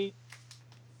 38.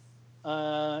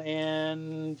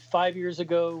 And 5 years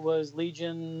ago was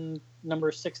Legion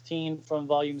number 16 from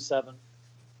Volume 7.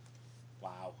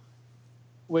 Wow.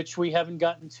 Which we haven't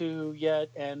gotten to yet,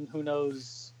 and who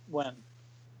knows when.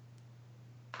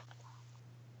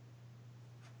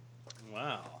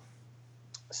 Wow.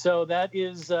 So that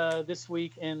is this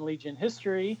week in Legion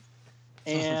history,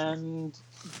 and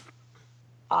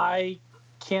I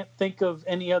can't think of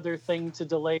any other thing to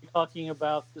delay talking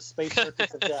about the Space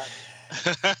Circus of Death.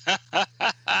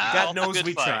 God knows Good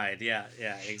we fight. tried. Yeah,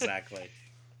 exactly.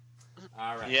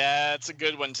 All right. Yeah, it's a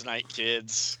good one tonight,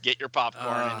 kids. Get your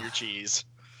popcorn and your cheese.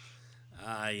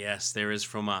 Yes, there is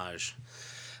fromage.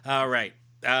 All right.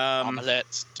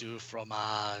 Omelette du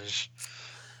fromage.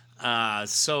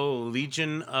 So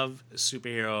Legion of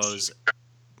Superheroes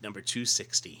number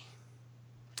 260.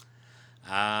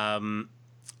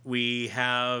 We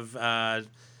have a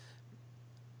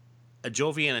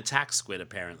Jovian attack squid,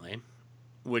 apparently,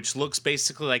 which looks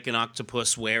basically like an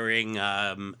octopus wearing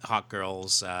Hot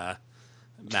Girl's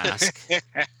mask.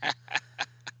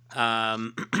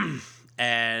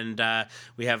 And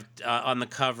we have on the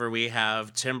cover, we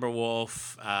have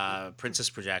Timberwolf,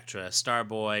 Princess Projectra,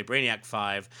 Starboy, Brainiac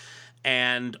 5,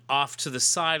 and off to the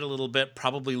side a little bit,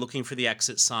 probably looking for the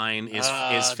exit sign, is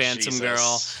Phantom Jesus.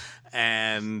 Girl.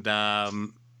 And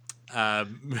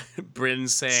Bryn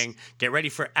saying, "Get ready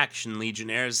for action,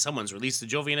 Legionnaires. Someone's released the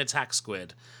Jovian attack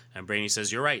squid." And Brainy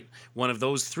says, "You're right. One of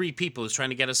those 3 people is trying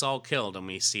to get us all killed." And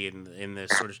we see in the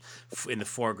sort of in the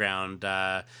foreground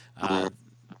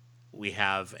we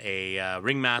have a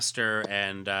ringmaster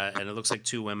and it looks like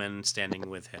two women standing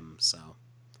with him. So,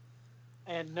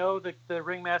 And no, the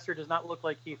ringmaster does not look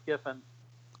like Keith Giffen.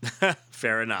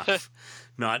 fair enough.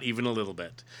 Not even a little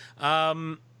bit.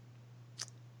 Art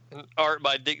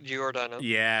by Dick Giordano.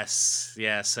 Yes. He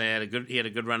had a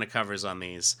good run of covers on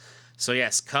these. So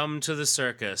yes, come to the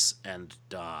circus and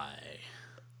die.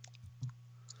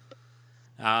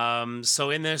 So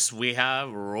in this we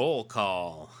have roll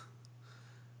call.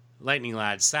 Lightning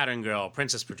Lad, Saturn Girl,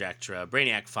 Princess Projectra,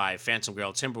 Brainiac 5, Phantom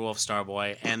Girl, Timberwolf,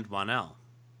 Starboy, and Mon-El.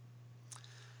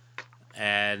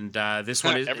 And this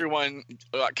one is everyone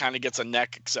kind of gets a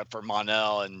neck except for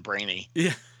Mon-El and Brainy.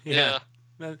 Yeah.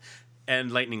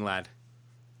 And Lightning Lad.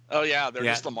 Oh yeah, they're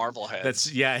just the Marvel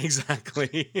heads.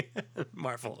 Exactly.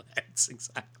 Marvel heads,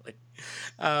 exactly.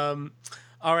 All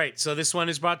right, so this one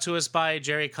is brought to us by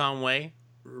Jerry Conway,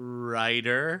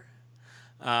 writer.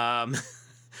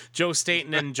 Joe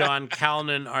Staten and John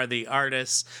Calnan are the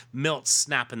artists. Milt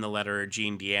Snap in the letterer,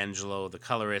 Gene D'Angelo the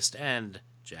colorist, and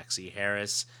Jack C.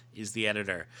 Harris is the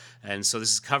editor. And so this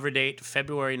is cover date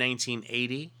February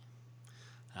 1980.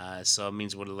 So it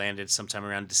means it would have landed sometime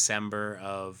around December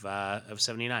of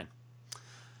 79.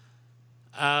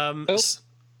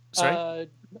 Sorry?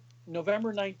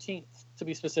 November 19th, to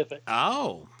be specific.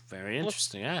 Oh, very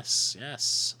interesting.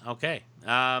 Yes. Okay.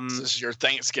 This is your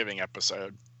Thanksgiving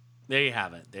episode. There you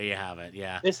have it.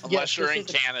 Yeah. Unless you're in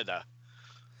Canada.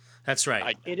 That's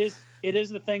right. It is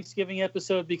the Thanksgiving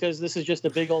episode because this is just a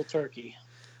big old turkey.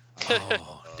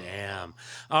 Oh, damn.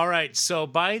 All right. So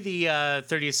by the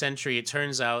 30th century, it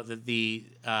turns out that the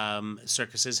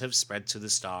circuses have spread to the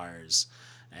stars.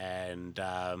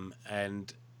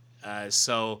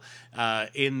 So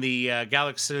in the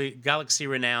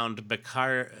galaxy-renowned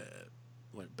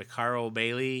Beccaro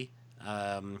Bailey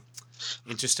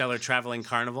Interstellar Traveling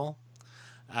Carnival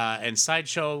and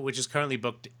Sideshow, which is currently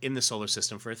booked in the solar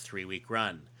system for a 3-week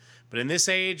run. But in this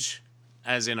age,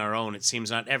 as in our own, it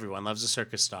seems not everyone loves a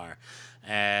circus star.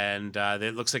 And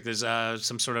it looks like there's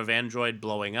some sort of android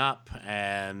blowing up,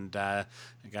 and the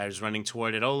guy who's running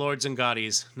toward it. Oh, lords and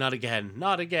goddies, not again,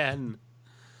 not again.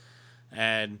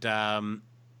 And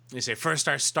they say, first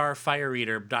our star fire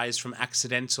eater dies from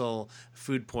accidental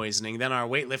food poisoning. Then our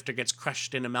weightlifter gets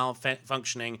crushed in a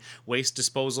malfunctioning waste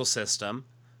disposal system.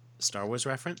 Star Wars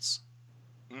reference?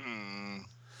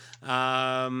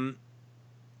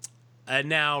 And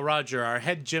now Roger, our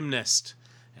head gymnast.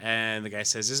 And the guy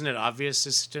says, isn't it obvious,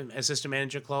 Assistant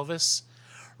Manager Clovis?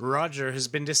 Roger has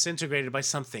been disintegrated by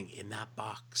something in that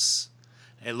box.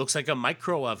 It looks like a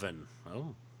micro oven.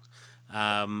 Oh.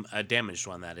 A damaged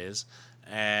one, that is.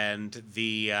 And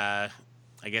the I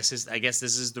guess this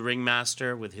is the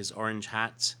ringmaster with his orange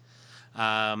hat.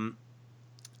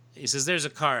 He says, there's a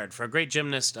card for a great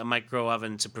gymnast, a micro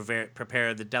oven to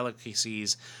prepare the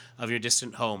delicacies of your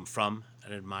distant home from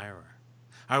an admirer.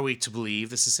 Are we to believe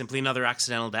this is simply another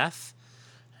accidental death?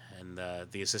 And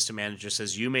the assistant manager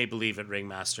says, you may believe it,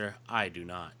 ringmaster. I do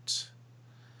not.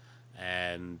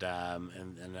 And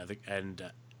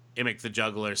Immick the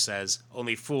Juggler says,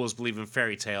 only fools believe in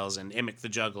fairy tales, and Immick the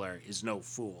Juggler is no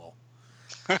fool.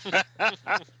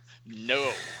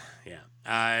 No.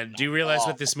 Yeah. Do you realize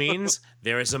what this means?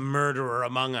 There is a murderer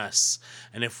among us,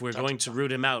 and if we're going to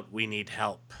root him out, we need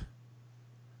help.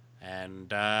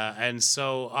 And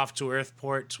so off to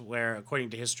Earthport, where,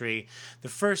 according to history, the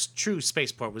first true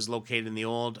spaceport was located in the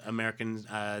old American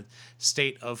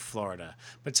state of Florida.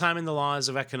 But time and the laws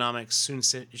of economics soon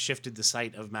shifted the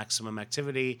site of maximum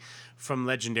activity from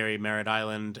legendary Merritt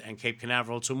Island and Cape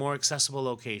Canaveral to a more accessible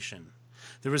location.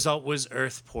 The result was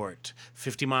Earthport,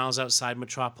 50 miles outside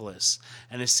Metropolis,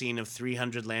 and a scene of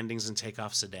 300 landings and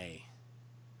takeoffs a day.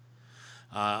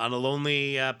 On a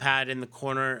lonely pad in the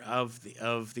corner of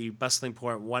the bustling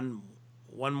port, one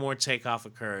more takeoff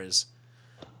occurs,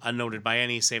 unnoted by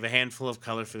any save a handful of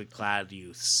colorfully clad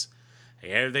youths.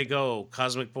 Here they go: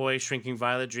 Cosmic Boy, Shrinking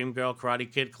Violet, Dream Girl,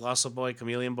 Karate Kid, Colossal Boy,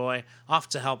 Chameleon Boy, off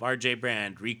to help R.J.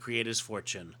 Brand recreate his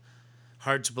fortune.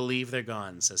 Hard to believe they're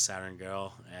gone, says Saturn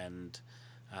Girl, and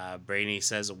Brainy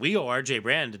says, we owe R.J.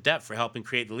 Brand a debt for helping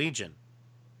create the Legion.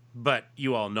 But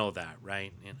you all know that,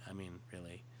 right? I mean,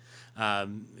 really.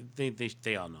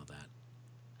 They all know that.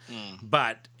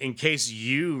 But in case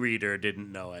you, reader,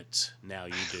 didn't know it, now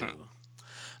you do.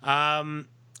 And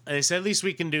they said, the least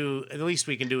we can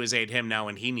do is aid him now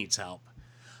when he needs help.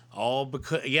 All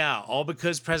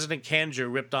because President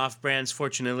Kanger ripped off Brand's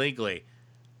fortune illegally,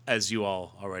 as you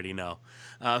all already know.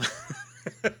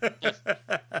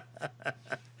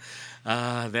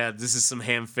 This is some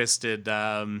ham-fisted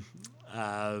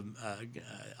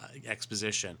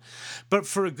exposition. But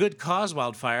for a good cause,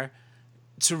 Wildfire,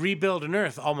 to rebuild an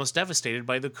Earth almost devastated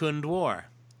by the Khund War.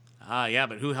 Ah, yeah,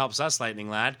 but who helps us, Lightning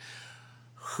Lad?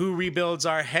 Who rebuilds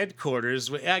our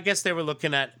headquarters? I guess they were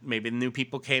looking at maybe new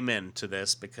people came into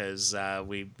this because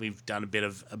we've done a bit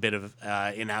of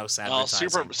in-house advertising.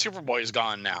 Well, Superboy's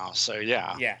gone now, so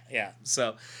yeah. Yeah.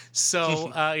 So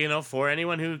for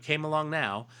anyone who came along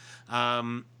now,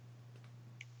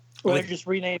 or just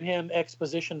rename him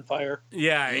Exposition Fire.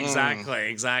 Yeah,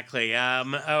 exactly.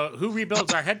 Who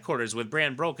rebuilds our headquarters with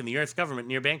Brand broke and the Earth government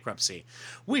near bankruptcy?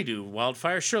 We do,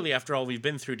 Wildfire. Surely after all we've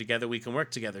been through together, we can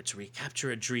work together to recapture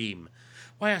a dream.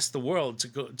 Why ask the world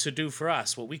to do for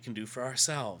us what we can do for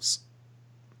ourselves?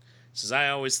 Says, I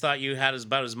always thought you had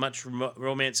about as much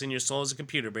romance in your soul as a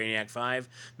computer, Brainiac 5.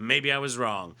 Maybe I was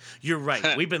wrong. You're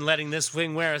right. We've been letting this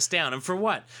thing wear us down. And for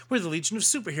what? We're the Legion of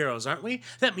Superheroes, aren't we?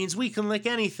 That means we can lick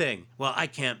anything. Well, I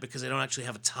can't because I don't actually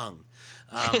have a tongue.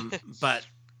 But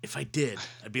if I did,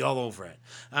 I'd be all over it.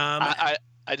 I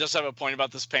just have a point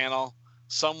about this panel.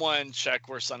 Someone check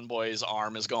where Sunboy's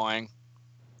arm is going.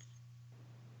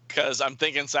 Because I'm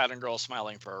thinking Saturn Girl's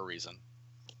smiling for a reason.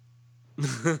 What?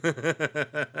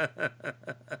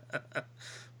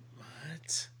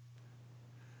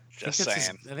 Just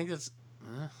saying. I think that's.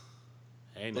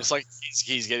 Hey, no. Looks like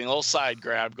he's getting a little side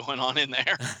grab going on in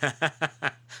there.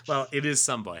 Well, it is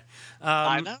Sunboy.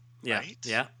 I know. Yeah. Right?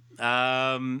 Yeah.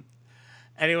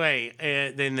 Anyway,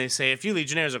 then they say, if you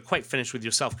Legionnaires are quite finished with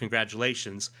yourself,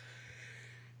 congratulations.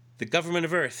 The government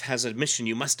of Earth has a mission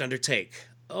you must undertake.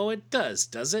 Oh, it does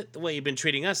it? The way you've been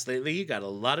treating us lately, you got a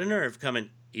lot of nerve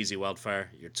coming. Easy,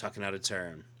 Wildfire. You're talking out of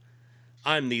turn.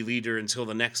 I'm the leader until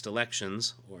the next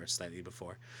elections, or slightly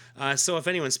before. So if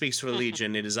anyone speaks for the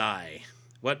Legion, it is I.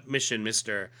 What mission,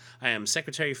 mister? I am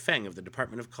Secretary Feng of the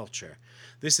Department of Culture.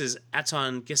 This is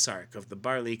Aton Gisark of the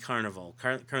Barley Carnival,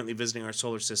 currently visiting our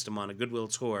solar system on a goodwill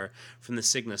tour from the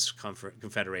Cygnus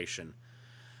Confederation.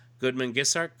 Goodman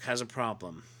Gisark has a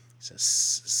problem. He says,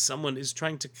 someone is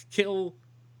trying to kill...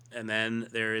 And then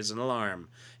there is an alarm.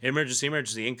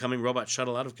 Emergency, incoming robot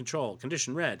shuttle out of control.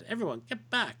 Condition red. Everyone, get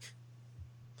back.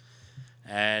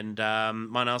 And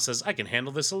Mon-El says, I can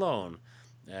handle this alone.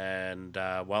 And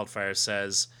Wildfire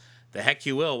says, the heck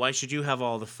you will. Why should you have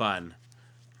all the fun?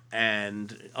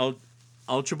 And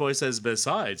Ultra Boy says,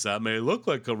 besides, that may look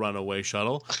like a runaway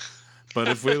shuttle. But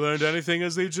if we learned anything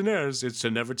as Legionnaires, it's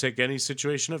to never take any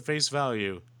situation at face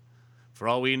value. For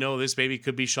all we know, this baby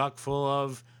could be chock full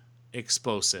of...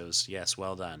 explosives. Yes,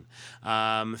 well done.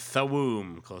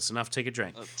 Thawoom. Close enough. Take a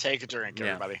drink. Take a drink,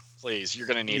 everybody. Please. You're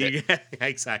going to need it. Yeah,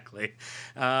 exactly.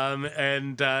 So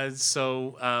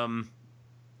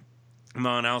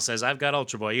Mon-El says, I've got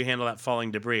Ultra Boy. You handle that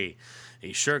falling debris.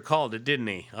 He sure called it, didn't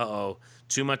he? Uh-oh.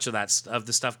 Too much of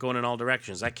the stuff going in all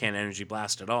directions. I can't energy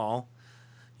blast at all.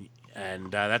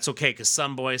 And that's okay, because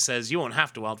Sunboy says, you won't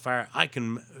have to, Wildfire. I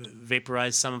can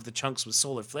vaporize some of the chunks with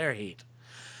solar flare heat.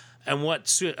 And what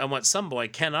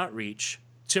Sunboy cannot reach,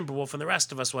 Timberwolf and the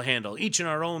rest of us will handle, each in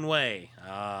our own way.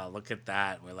 Ah, look at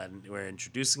that. We're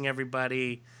introducing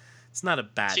everybody. It's not a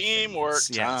bad teamwork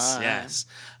thing. time. Yes.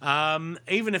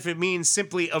 Even if it means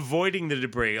simply avoiding the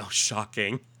debris. Oh,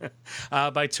 shocking.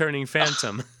 By turning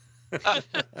Phantom.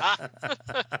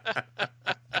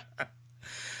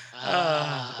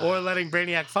 Or letting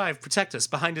Brainiac 5 protect us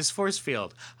behind his force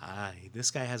field. This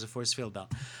guy has a force field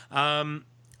belt.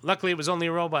 Luckily, it was only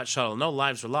a robot shuttle. No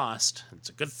lives were lost. It's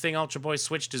a good thing Ultra Boy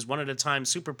switched his one-at-a-time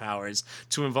superpowers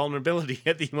to invulnerability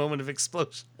at the moment of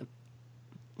explosion.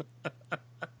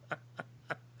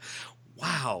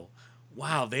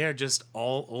 Wow, they are just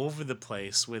all over the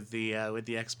place with the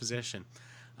exposition.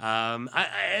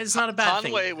 It's not a bad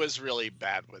thing. Conway was really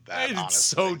bad with that. It's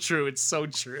honestly. so true. It's so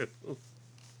true.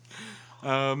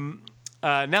 Now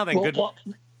then, good.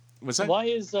 What's that? Why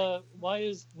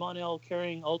is Mon-El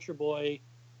carrying Ultra Boy,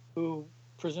 who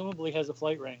presumably has a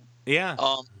flight ring? Yeah.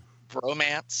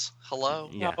 Bromance. Hello.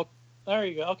 Yeah. Oh, there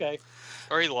you go. Okay.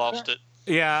 Or he lost it.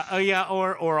 Yeah. Yeah.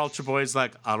 Or Ultra Boy's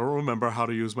like, I don't remember how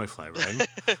to use my flight ring.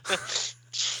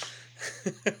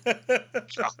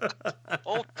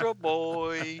 Ultra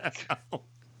Boy.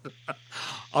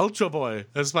 Ultra Boy.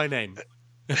 That's my name.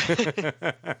 He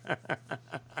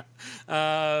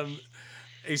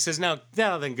says, now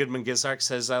then, Goodman Gisark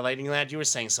says, Lightning Lad, you were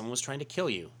saying someone was trying to kill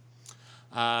you.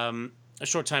 A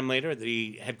short time later, at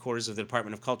the headquarters of the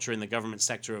Department of Culture in the government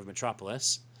sector of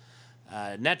Metropolis.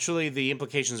 Naturally, the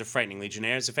implications are frightening,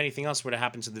 Legionnaires. If anything else were to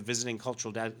happen to the visiting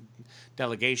cultural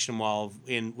delegation while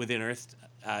within Earth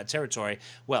territory,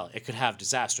 well, it could have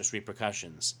disastrous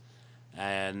repercussions.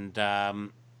 And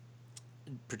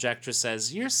Projectress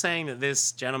says, you're saying that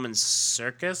this gentleman's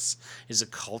circus is a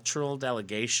cultural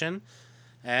delegation?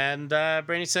 And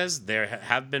Brainy says, there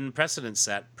have been precedents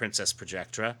set, Princess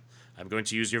Projectra. I'm going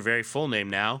to use your very full name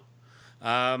now.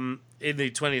 In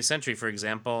the 20th century, for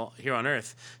example, here on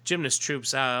Earth, gymnast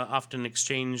troops often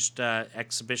exchanged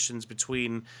exhibitions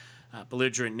between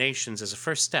belligerent nations as a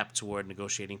first step toward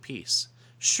negotiating peace.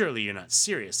 Surely you're not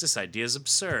serious. This idea is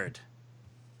absurd.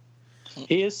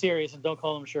 He is serious, and don't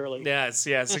call him Shirley. Yes,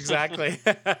 exactly.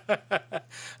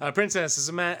 Princess is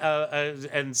a man,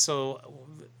 and so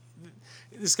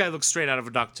this guy looks straight out of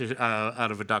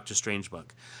a Doctor Strange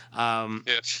book.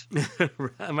 Yes.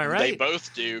 Am I right? They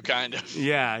both do, kind of.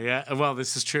 Yeah. Well,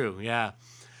 this is true. Yeah.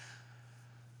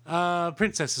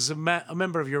 Princess is a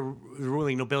member of your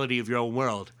ruling nobility of your own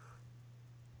world.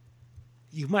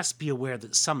 You must be aware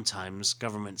that sometimes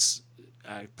governments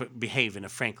behave in a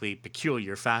frankly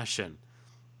peculiar fashion.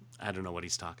 I don't know what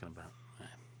he's talking about.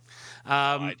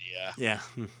 No idea. Yeah.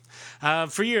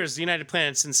 For years, the United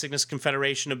Planets and Cygnus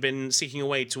Confederation have been seeking a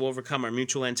way to overcome our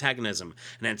mutual antagonism,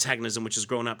 an antagonism which has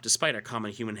grown up despite our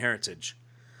common human heritage.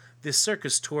 This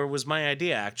circus tour was my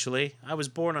idea, actually. I was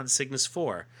born on Cygnus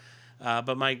 4,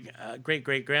 but my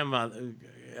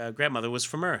great-great-grandmother was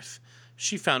from Earth.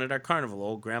 She founded our carnival,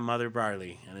 old Grandmother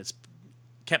Barley, and it's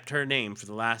kept her name for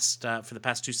the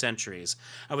past 2 centuries.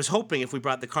 I was hoping if we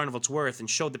brought the carnival to Earth and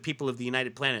showed the people of the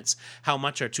United Planets how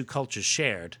much our two cultures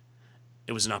shared,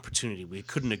 it was an opportunity we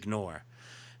couldn't ignore.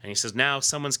 And he says, now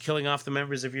someone's killing off the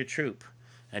members of your troop,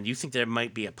 and you think there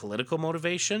might be a political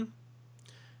motivation?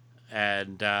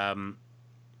 And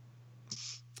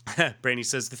Brainy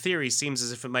says, the theory seems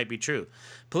as if it might be true.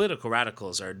 Political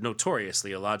radicals are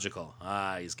notoriously illogical.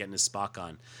 He's getting his Spock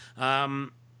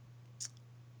on.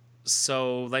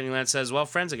 So Lightning Lad says, well,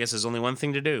 friends, I guess there's only one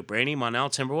thing to do. Brainy,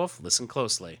 Mon-El, Timberwolf, listen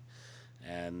closely.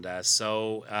 And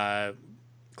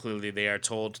clearly they are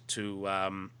told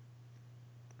to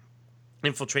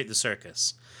infiltrate the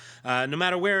circus. No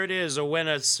matter where it is or when,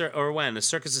 a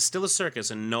circus is still a circus,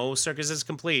 and no circus is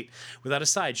complete without a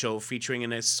sideshow featuring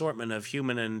an assortment of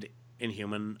human and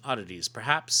inhuman oddities,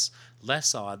 perhaps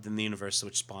less odd than the universe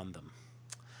which spawned them.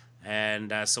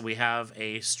 And so we have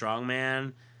a strong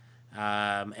man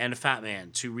and a fat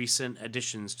man, 2 recent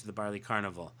additions to the Barley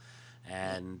Carnival.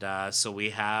 And so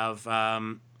we have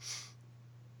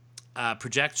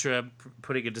Projectra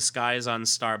putting a disguise on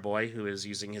Starboy, who is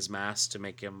using his mask to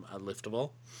make him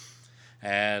liftable.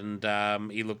 And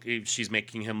she's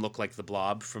making him look like the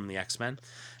Blob from the X-Men.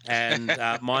 And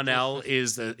Mon-El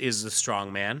is the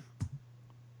strong man.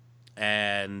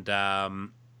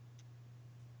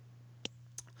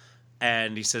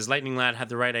 And he says, Lightning Lad had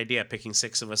the right idea, picking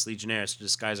 6 of us Legionnaires to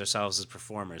disguise ourselves as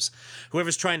performers.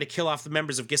 Whoever's trying to kill off the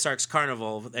members of Gisark's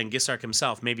carnival, and Gisark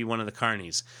himself may be one of the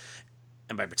carnies.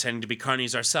 And by pretending to be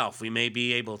carnies ourselves, we may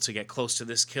be able to get close to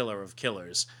this killer of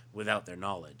killers without their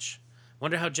knowledge.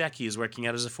 Wonder how Jackie is working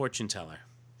out as a fortune teller.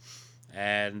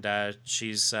 And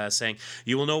she's saying,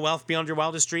 you will know wealth beyond your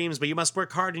wildest dreams, but you must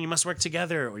work hard and you must work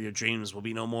together, or your dreams will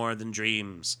be no more than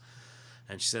dreams.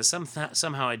 And she says,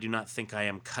 somehow I do not think I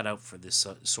am cut out for this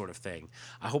sort of thing.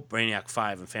 I hope Brainiac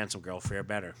 5 and Phantom Girl fare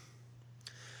better.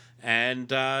 And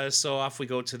so off we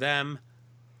go to them.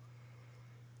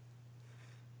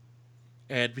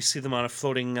 And we see them on a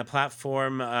floating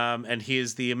platform. And he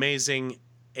is the amazing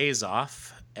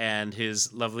Azoth and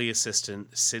his lovely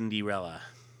assistant, Cinderella.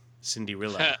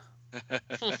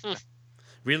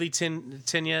 Really,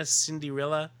 Tinya?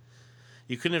 Cinderella?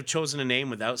 You couldn't have chosen a name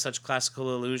without such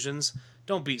classical allusions?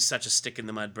 Don't beat such a stick in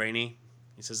the mud, Brainy.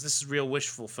 He says, this is real wish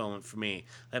fulfillment for me.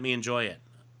 Let me enjoy it.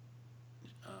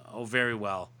 Oh, very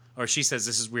well. Or she says,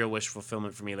 this is real wish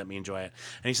fulfillment for me. Let me enjoy it.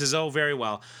 And he says, oh, very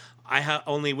well. I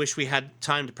only wish we had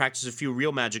time to practice a few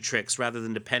real magic tricks rather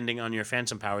than depending on your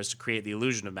phantom powers to create the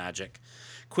illusion of magic.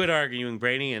 Quit arguing,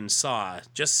 Brainy, and saw.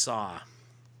 Just saw.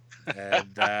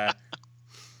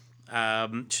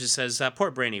 And she says,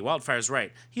 poor Brainy, Wildfire's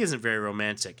right. He isn't very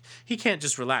romantic. He can't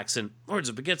just relax and, words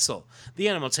of Begitzel, the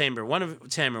animal tamer, one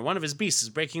of his beasts is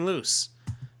breaking loose.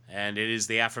 And it is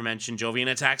the aforementioned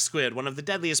Jovian attack squid, one of the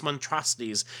deadliest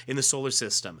monstrosities in the solar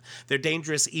system. They're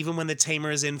dangerous even when the tamer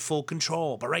is in full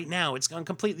control, but right now it's gone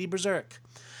completely berserk.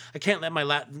 I can't let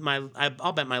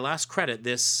I'll bet my last credit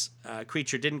this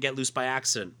creature didn't get loose by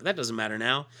accident, but that doesn't matter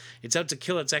now. It's out to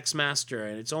kill its ex-master,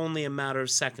 and it's only a matter of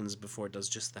seconds before it does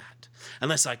just that.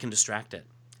 Unless I can distract it.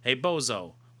 Hey,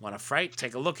 Bozo, want a fright?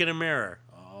 Take a look in a mirror.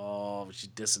 Oh, she's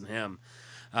dissing him.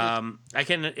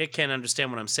 It can't understand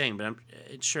what I'm saying, but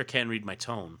it sure can read my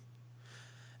tone.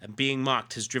 And being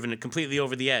mocked has driven it completely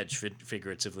over the edge,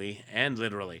 figuratively and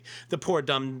literally. The poor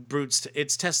dumb brute's Freudian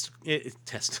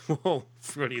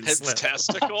slip. Its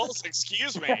testicles?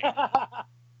 Excuse me.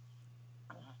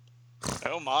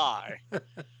 Oh my.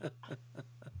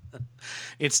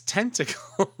 It's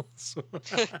tentacles.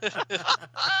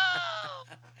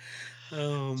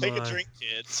 Oh, Take my. a drink,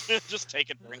 kids. Just take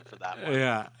a drink for that one.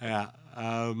 Yeah.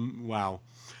 Wow.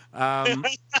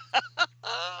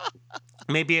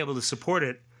 May be able to support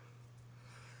it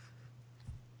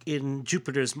in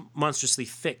Jupiter's monstrously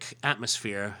thick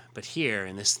atmosphere, but here,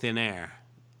 in this thin air,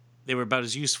 they were about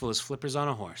as useful as flippers on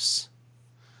a horse.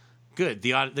 Good.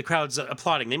 The crowd's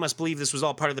applauding. They must believe this was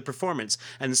all part of the performance,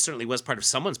 and this certainly was part of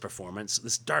someone's performance.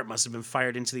 This dart must have been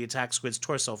fired into the attack squid's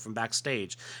torso from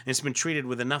backstage, and it's been treated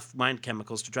with enough mind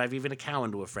chemicals to drive even a cow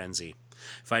into a frenzy.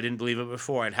 If I didn't believe it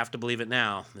before, I'd have to believe it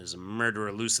now. There's a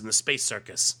murderer loose in the space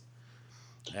circus.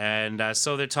 And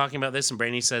so they're talking about this, and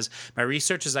Brainy says, my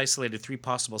research has isolated 3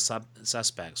 possible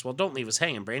suspects. Well, don't leave us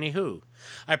hanging, Brainy. Who?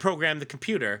 I programmed the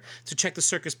computer to check the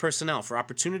circus personnel for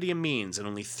opportunity and means, and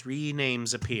only 3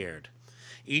 names appeared.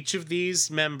 Each of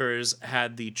these members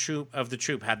had the troupe had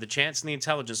the chance and the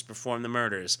intelligence to perform the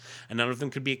murders, and none of them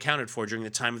could be accounted for during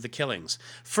the time of the killings.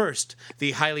 First,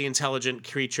 the highly intelligent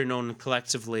creature known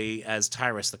collectively as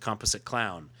Tyrus, the composite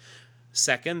clown.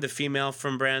 Second, the female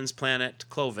from Bran's planet,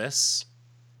 Clovis.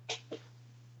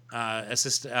 He's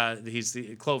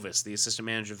the Clovis, the assistant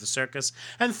manager of the circus.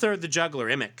 And third, the juggler,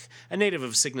 Imic, a native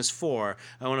of Cygnus 4,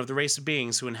 one of the race of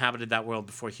beings who inhabited that world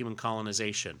before human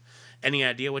colonization. Any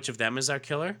idea which of them is our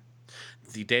killer?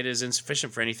 The data is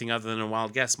insufficient for anything other than a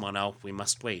wild guess, Mon-El. We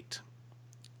must wait.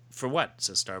 For what?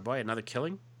 Says Starboy. Another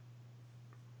killing?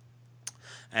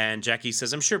 And Jackie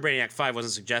says, I'm sure Brainiac 5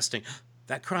 wasn't suggesting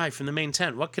that cry from the main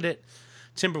tent. What could it...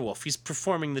 Timberwolf, he's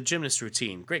performing the gymnast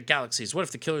routine. Great galaxies, what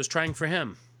if the killer's trying for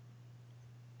him?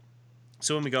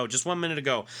 So when we go, just 1 minute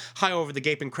ago, high over the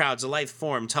gaping crowds, a lithe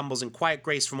form tumbles in quiet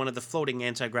grace from one of the floating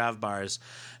anti-grav bars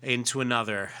into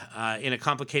another, in a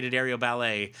complicated aerial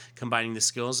ballet, combining the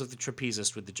skills of the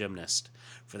trapezist with the gymnast.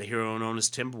 For the hero known as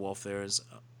Timberwolf, there is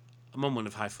a moment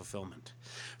of high fulfillment.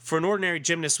 For an ordinary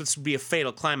gymnast, this would be a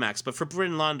fatal climax, but for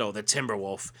Bryn Londo, the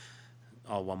Timberwolf,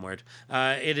 all one word,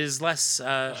 it is less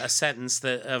a sentence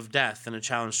of death than a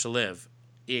challenge to live.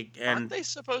 Aren't they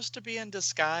supposed to be in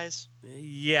disguise?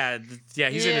 Yeah,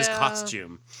 he's in his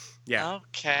costume. Yeah.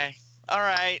 Okay. All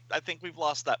right. I think we've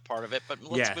lost that part of it, but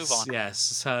let's move on.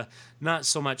 Yes. Not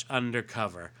so much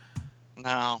undercover.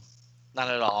 No, not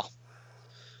at all.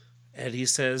 And he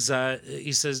says,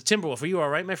 Timberwolf, are you all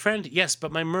right, my friend? Yes,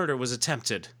 but my murder was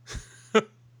attempted.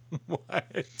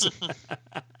 What?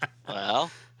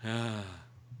 Well. Yeah,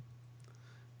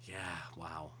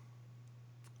 wow.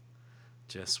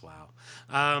 Just wow.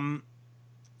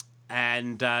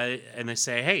 And they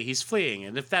say, hey, he's fleeing.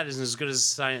 And if that isn't as good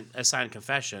as a signed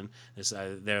confession,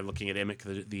 they're looking at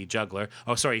Imic the juggler.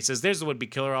 Oh, sorry, he says, there's the would-be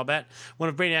killer, I'll bet. One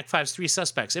of Brainiac 5's 3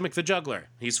 suspects, Imic the juggler.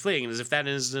 He's fleeing, and as if that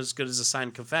isn't as good as a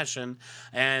signed confession.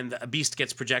 And a beast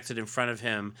gets projected in front of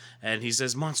him, and he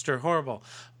says, monster, horrible.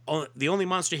 Oh, the only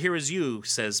monster here is you,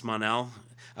 says Mon-El.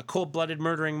 A cold-blooded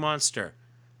murdering monster.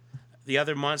 The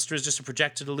other monster is just a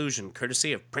projected illusion,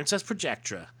 courtesy of Princess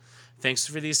Projectra. Thanks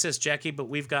for the assist, Jackie, but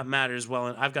I've got matters well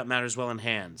in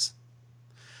hands.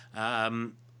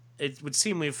 It would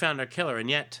seem we've found our killer, and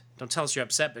yet, don't tell us you're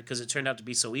upset because it turned out to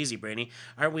be so easy, Brainy.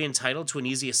 Aren't we entitled to an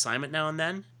easy assignment now and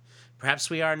then? Perhaps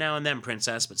we are now and then,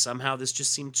 Princess, but somehow this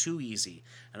just seemed too easy,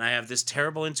 and I have this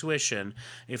terrible intuition,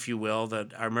 if you will,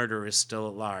 that our murderer is still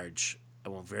at large. I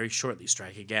will very shortly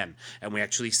strike again, and we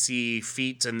actually see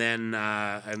feet and then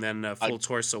a full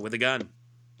torso with a gun.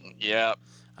 Yep.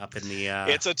 Up in the.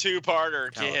 It's a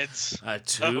 2-parter, kids. A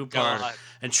 2-parter.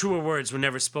 And truer words were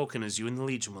never spoken, as you and the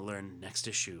Legion will learn next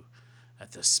issue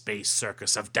at the Space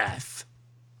Circus of Death.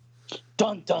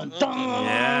 Dun dun dun.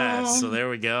 Yeah. So there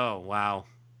we go. Wow.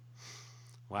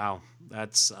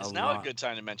 That's It's now a good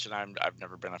time to mention I've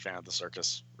never been a fan of the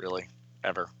circus, really,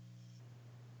 ever.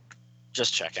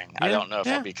 Just checking. Yeah, I don't know if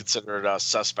I'll be considered a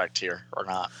suspect here or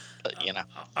not, but you know.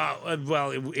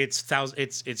 Well, it's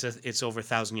over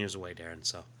 1,000 years away, Darren.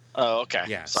 So. Oh, okay.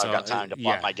 Yeah. So I've got time to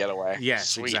plot my getaway. Yes,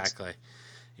 Sweet.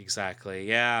 exactly.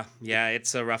 Yeah.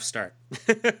 It's a rough start.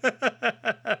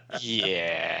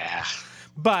 Yeah.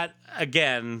 But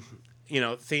again,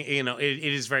 it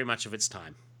is very much of its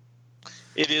time.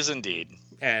 It is indeed.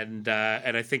 And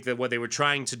I think that what they were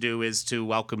trying to do is to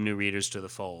welcome new readers to the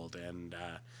fold, and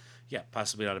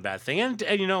possibly not a bad thing. And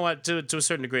you know what? To a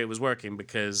certain degree, it was working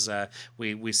because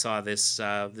we saw this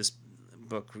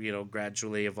book,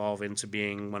 gradually evolve into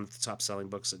being one of the top selling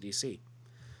books at DC.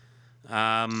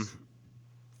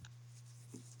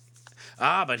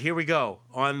 But here we go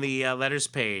on the letters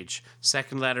page.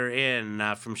 Second letter in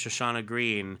from Shoshana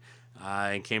Green.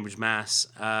 In Cambridge, Mass.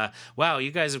 Wow,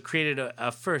 you guys have created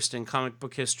a first in comic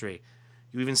book history.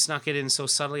 You even snuck it in so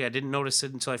subtly I didn't notice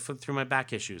it until I flipped through my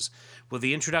back issues. With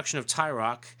the introduction of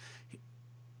Tyrock,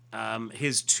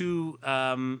 his two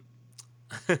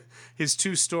his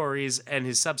two stories and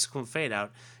his subsequent fade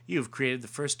out, you've created the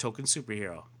first token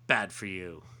superhero. Bad for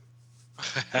you.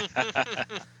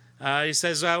 He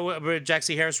says, Jack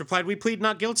C. Harris replied, we plead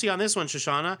not guilty on this one,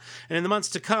 Shoshana, and in the months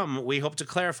to come, we hope to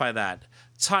clarify that.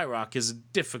 Tyrock is a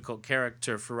difficult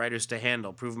character for writers to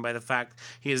handle, proven by the fact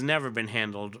he has never been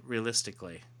handled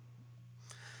realistically.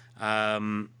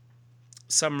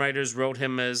 Some writers wrote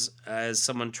him as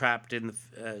someone trapped in the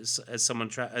as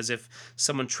if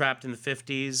someone trapped in the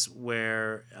 50s,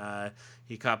 where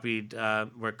he copied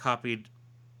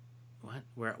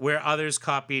where others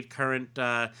copied current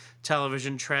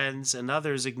television trends and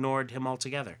others ignored him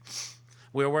altogether.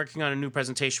 We are working on a new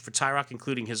presentation for Tyrock,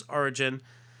 including his origin,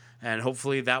 and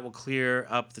hopefully that will clear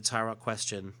up the Tyrock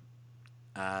question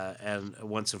and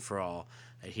once and for all.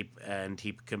 He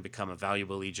can become a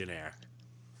valuable Legionnaire.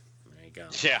 There you go.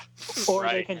 Yeah. Or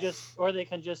right. they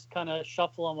can just kind of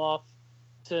shuffle him off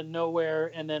to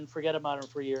nowhere and then forget about him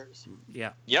for years.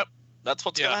 Yeah. Yep. That's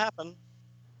what's going to happen.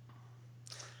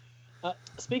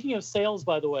 Speaking of sales,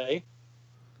 by the way,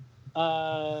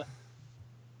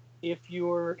 if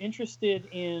you're interested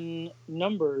in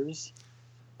numbers,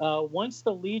 once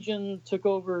the Legion took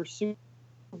over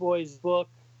Superboy's book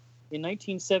in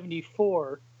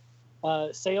 1974,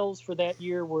 sales for that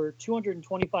year were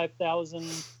 225,000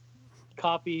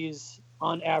 copies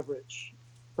on average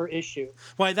per issue.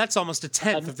 Why, that's almost a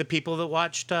tenth of the people that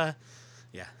watched.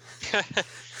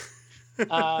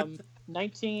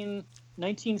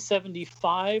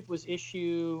 1975 was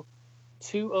issue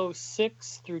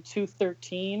 206 through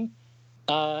 213,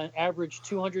 average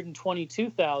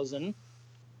 222,000.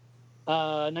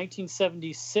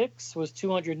 1976 was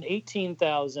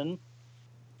 218,000,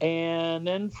 and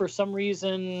then for some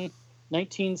reason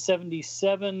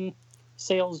 1977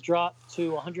 sales dropped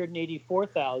to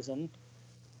 184,000.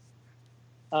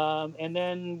 And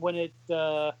then when it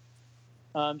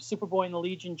Superboy and the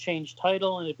Legion changed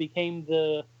title and it became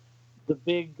the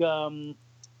big the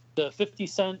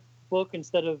 50-cent book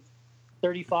instead of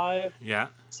 35. Yeah.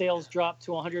 Sales dropped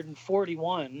to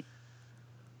 141.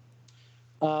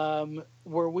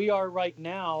 Where we are right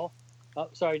now,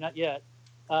 sorry, not yet.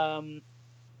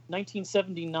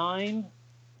 1979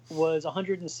 was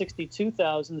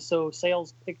 162,000, so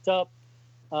sales picked up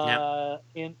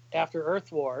in after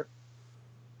Earth War.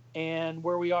 And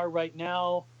where we are right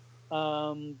now, the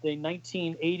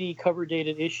 1980 cover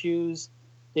dated issues,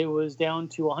 it was down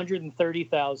to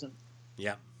 130,000.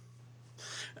 Yeah.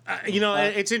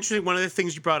 It's interesting. One of the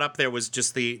things you brought up there was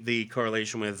just the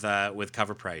correlation with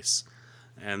cover price,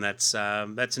 and that's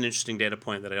an interesting data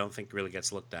point that I don't think really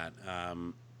gets looked at.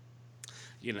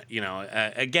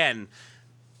 Again,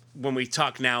 when we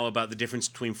talk now about the difference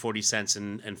between 40 cents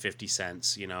and 50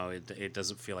 cents, it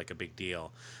doesn't feel like a big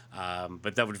deal.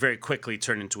 But that would very quickly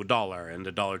turn into $1 and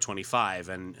 $1.25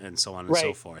 and so on and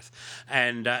so forth.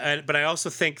 But I also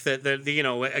think that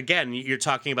again, you're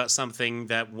talking about something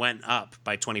that went up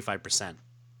by 25%.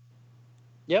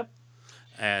 Yep.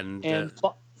 And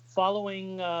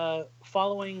following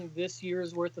this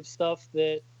year's worth of stuff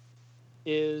that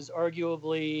is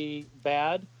arguably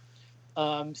bad,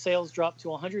 sales dropped to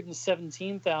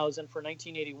 117,000 for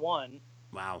 1981.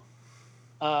 Wow.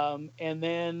 And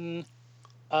then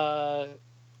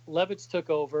Levitz took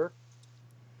over.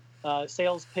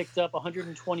 Sales picked up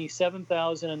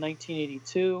 127,000 in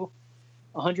 1982,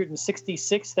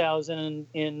 166,000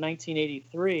 in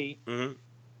 1983,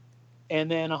 and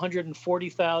then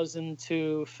 140,000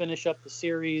 to finish up the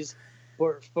series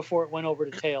before it went over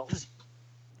to Tales.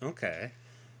 Okay.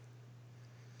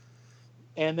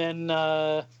 And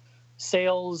then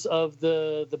sales of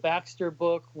the Baxter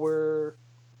book were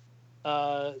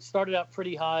started out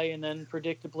pretty high and then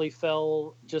predictably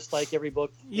fell, just like every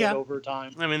book did over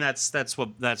time. I mean, that's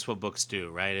what books do,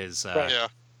 right? That's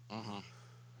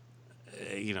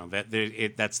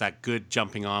that good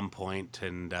jumping on point,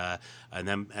 and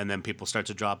then people start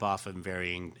to drop off to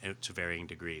varying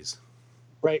degrees.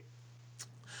 Right.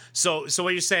 So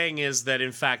what you're saying is that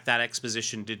in fact that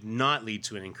exposition did not lead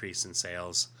to an increase in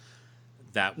sales.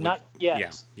 Not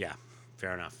yet. Yeah.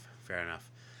 Fair enough.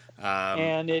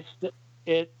 And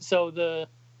so the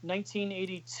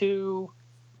 1982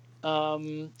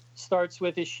 starts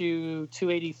with issue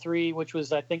 283, which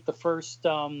was I think the first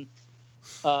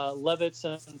Levitz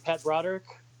and Pat Broderick.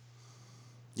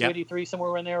 283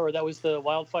 somewhere in there, or that was the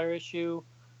Wildfire issue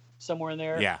somewhere in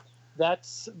there. Yeah.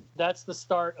 That's the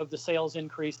start of the sales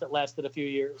increase that lasted a few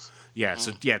years. Yeah,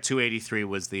 so 283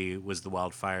 was the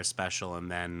Wildfire special, and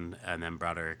then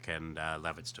Broderick and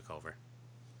Levitz took over.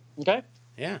 Okay.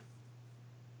 Yeah.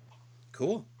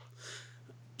 Cool.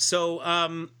 So,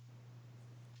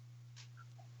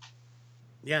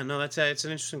 yeah, no, it's an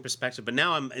interesting perspective. But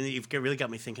now and you've really got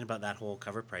me thinking about that whole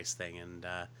cover price thing and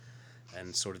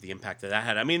sort of the impact that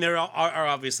had. I mean, there are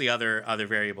obviously other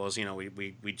variables. You know,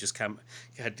 we just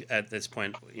had at this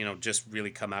point, you know, just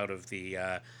really come out of the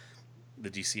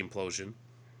DC implosion,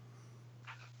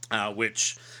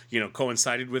 which, you know,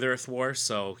 coincided with Earth War.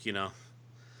 So, you know,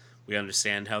 we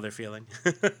understand how they're feeling.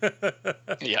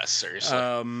 Yeah, seriously.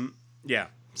 Yeah.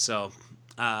 So,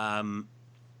 no,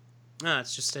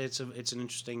 it's just it's an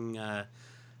interesting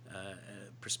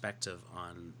perspective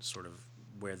on sort of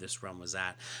where this run was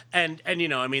at, and you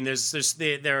know, I mean,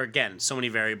 there are again so many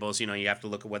variables. You know, you have to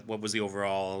look at what was the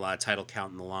overall title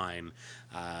count in the line.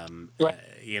 Right.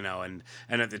 You know, and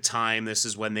at the time, this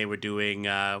is when they were doing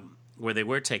where they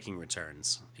were taking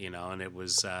returns. You know, and it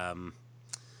was.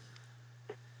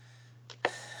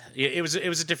 It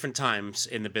was a different times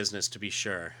in the business, to be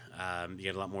sure. You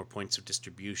had a lot more points of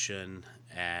distribution,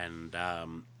 and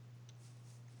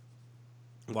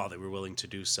while they were willing to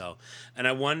do so, and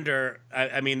I wonder.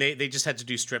 I mean, they just had to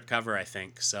do strip cover, I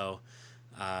think. So,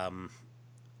 I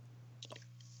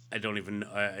don't even.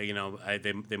 You know,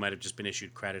 they might have just been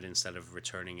issued credit instead of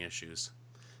returning issues.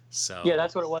 So Yeah,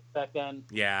 that's what it was back then.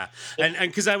 yeah, and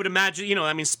because I would imagine, you know,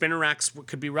 I mean, spinner racks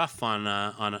could be rough on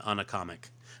a comic.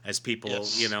 As people,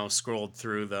 Yes. you know, scrolled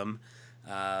through them,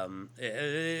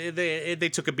 they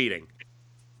took a beating.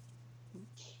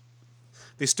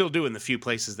 They still do in the few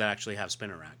places that actually have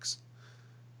spinner racks.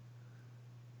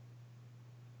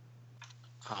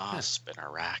 Ah,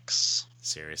 spinner racks.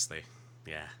 Seriously,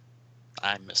 yeah.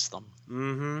 I miss them.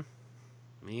 Mm-hmm.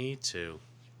 Me too.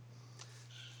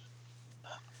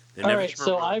 They All never- right,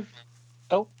 so I've.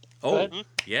 Oh, Oh, ahead.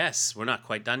 yes, we're not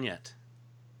quite done yet.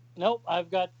 nope, I've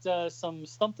got some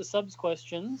Stump the Subs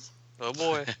questions Oh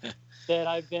boy. that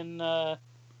I've been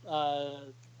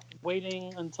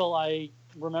waiting until I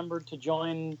remembered to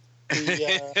join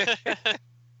the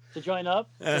to join up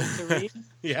to read.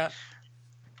 Yeah.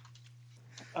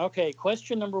 Okay,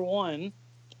 question number 1.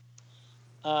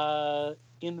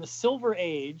 In the Silver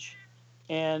Age,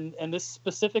 and this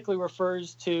specifically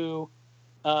refers to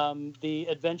the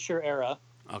adventure era,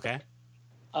 Okay.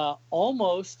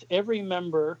 almost every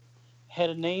member had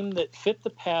a name that fit the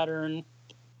pattern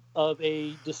of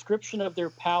a description of their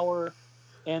power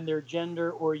and their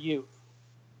gender or youth.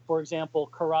 For example,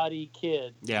 Karate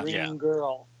Kid, Yeah. Green Yeah.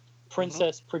 Girl,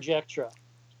 Princess Projectra.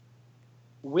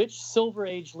 Which Silver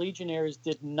Age Legionnaires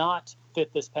did not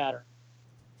fit this pattern?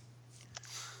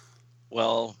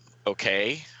 Well,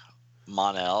 okay.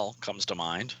 Mon-El comes to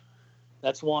mind.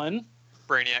 That's 1.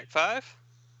 Brainiac 5.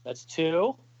 That's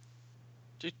 2.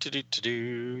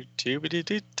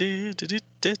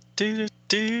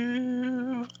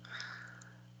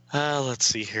 Let's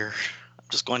see here. I'm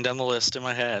just going down the list in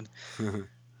my head.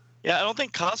 Yeah, I don't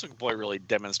think Cosmic Boy really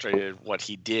demonstrated what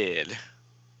he did.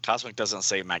 Cosmic doesn't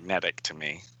say magnetic to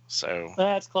me, so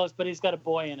That's close, but he's got a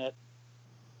boy in it.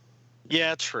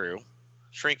 yeah, true.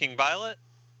 Shrinking Violet.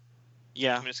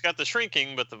 Yeah, I mean, it's got the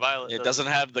shrinking, but the Violet it doesn't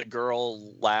have the girl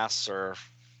lass or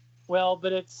Well,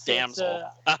 but it's damsel.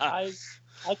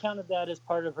 I counted that as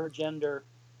part of her gender.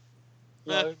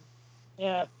 You know,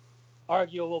 yeah,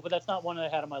 arguable, but that's not one that I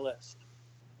had on my list.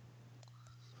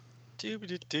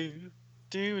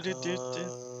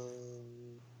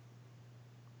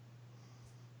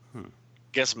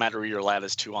 Guess Matter Your Lad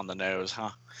is 2 on the nose, huh?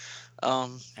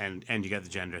 And you got the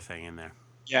gender thing in there.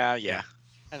 Yeah.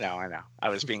 I know. I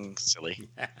was being silly.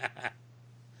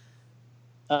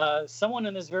 Someone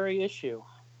in this very issue.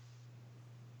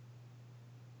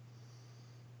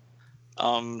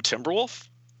 Timberwolf,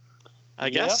 I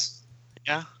guess.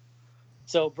 Yeah.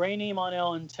 So Brainy,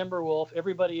 Mon-El, and Timberwolf.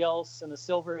 Everybody else in the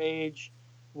Silver Age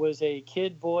was a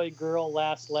kid, boy, girl,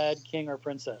 lass, lad, king, or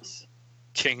princess.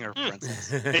 King or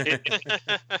princess.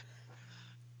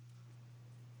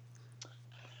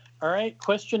 All right,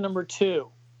 question number 2.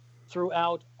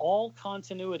 Throughout all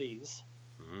continuities,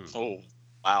 Oh,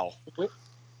 wow.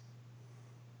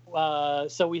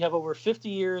 so we have over 50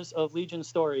 years of Legion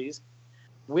stories.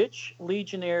 Which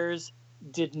Legionnaires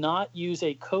did not use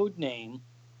a code name?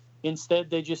 Instead,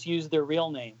 they just used their real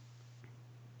name.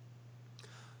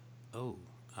 Oh.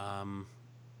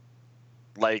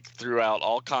 Like throughout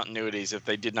all continuities, if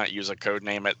they did not use a code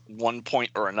name at one point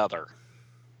or another.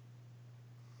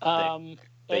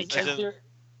 They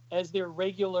As their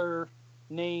regular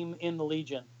name in the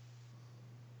Legion.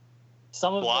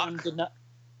 Some of them Block? did not.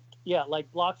 Yeah, like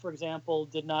Block, for example,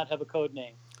 did not have a code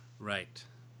name. Right.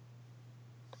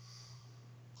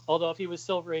 Although if he was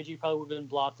Silver Age, he probably would have been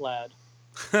Block Lad.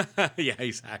 Yeah,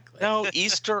 exactly. No,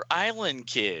 Easter Island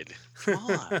Kid. Come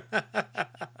on.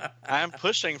 I'm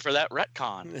pushing for that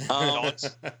retcon.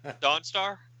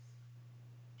 Dawnstar?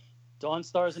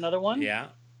 Dawnstar is another one. Yeah.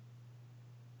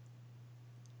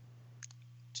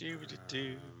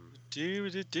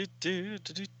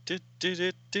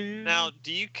 Now,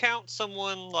 do you count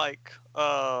someone like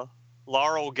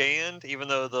Laurel Gand, even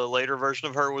though the later version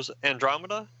of her was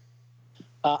Andromeda?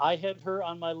 I had her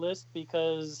on my list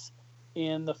because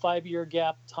in the 5-year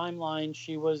gap timeline,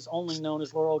 she was only known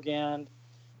as Laurel Gand,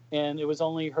 and it was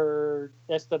only her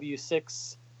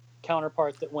SW6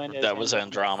 counterpart that went as That was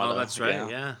Andromeda. Oh, that's right.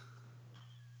 Yeah.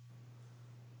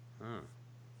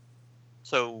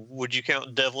 So, would you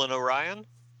count Devlin Orion?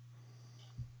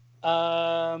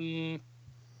 Um,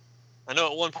 I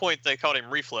know at one point they called him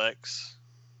Reflex,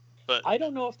 but I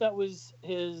don't know if that was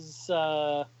his.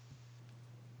 I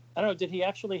don't know. Did he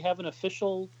actually have an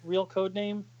official real code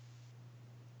name?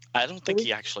 I don't think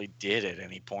he actually did at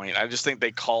any point. I just think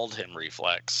they called him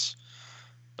Reflex,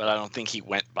 but I don't think he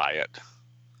went by it.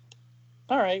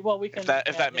 All right. Well, we can.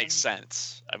 If that makes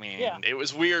sense. I mean, Yeah. It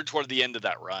was weird toward the end of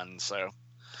that run, so.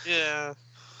 yeah.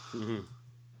 Mm-hmm.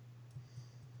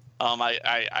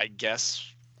 I guess.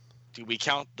 Do we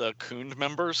count the Kund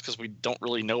members because we don't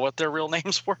really know what their real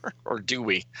names were, or do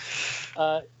we?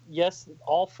 Yes,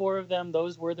 all 4 of them.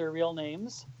 Those were their real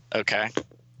names. Okay.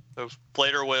 So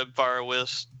Blader Web, Fire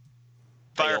Wisp,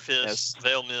 Fire Veil Fist,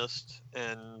 Veil Mist,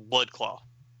 and Bloodclaw.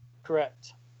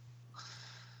 Correct.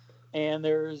 And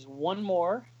there's one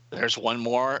more. There's one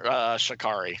more,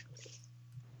 Shikari.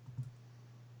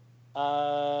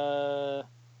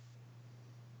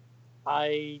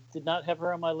 I did not have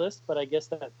her on my list, but I guess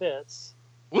that fits.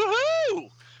 Woohoo!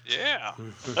 Yeah.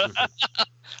 One So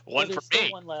for there's still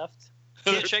me. one left.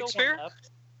 Kid There's still one Shakespeare?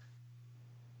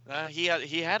 left.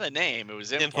 He had a name. It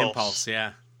was Impulse. Impulse.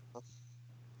 Yeah.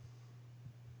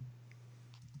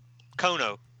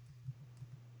 Kono.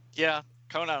 Yeah,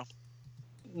 Kono.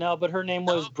 No, but her name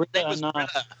was Oh, Britta name was Anand.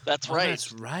 Britta. That's Oh, right.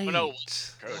 that's right. No.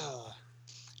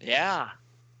 Yeah.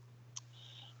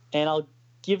 And I'll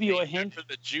give you a Named hint. for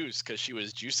the juice because she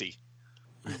was juicy.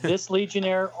 This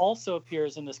Legionnaire also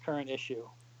appears in this current issue.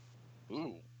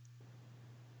 Ooh.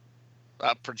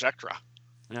 Projectra.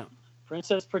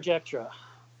 Princess Projectra.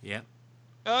 Yeah.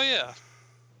 Oh, yeah.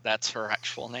 That's her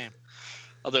actual name.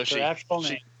 Although Her she actual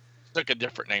name. took a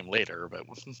different name later, but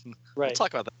we'll Right.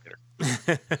 talk about that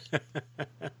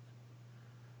later.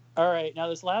 All right. Now,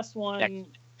 this last one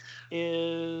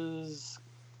is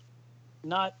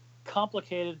not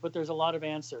complicated, but there's a lot of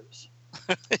answers.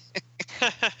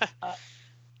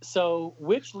 So,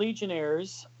 which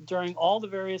Legionnaires, during all the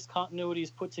various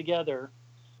continuities put together,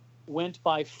 went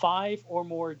by 5 or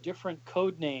more different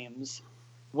code names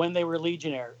when they were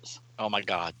Legionnaires? Oh my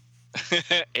God.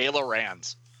 Ayla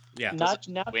Rands. Yeah. Not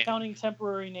win. counting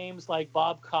temporary names like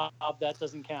Bob Cobb, that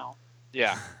doesn't count.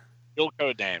 Yeah. Real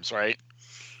code names, right?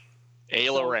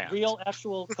 Ayla So, Rands. real,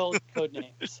 actual code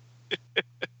names.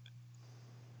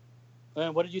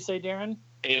 And what did you say, Darren?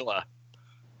 Ayla.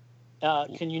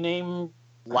 Can you name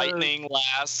Lightning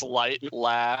Lass, Light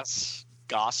Lass,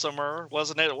 Gossamer,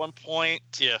 wasn't it at one point?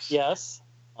 Yes. Yes.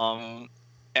 And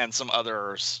some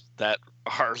others that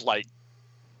are like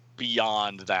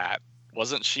beyond that.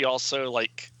 Wasn't she also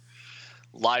like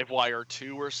Livewire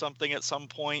 2 or something at some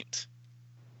point?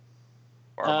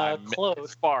 Or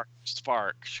Close.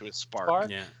 Spark. She was Spark. Spark?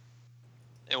 Yeah.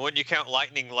 And wouldn't you count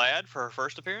Lightning Lad for her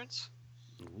first appearance?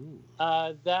 Ooh.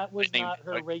 That was Lightning- not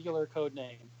her regular code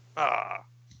name. Ah.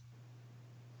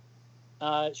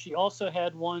 She also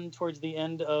had one towards the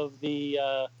end of the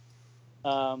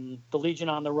Legion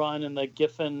on the Run and the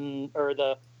Giffen, or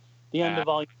the end of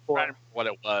Volume I 4. don't remember what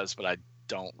it was, but I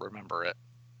don't remember it.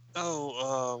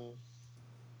 Oh,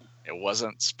 It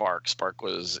wasn't Spark. Spark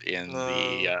was in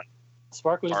the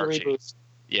Spark was the Archie. reboot.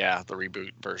 Yeah, the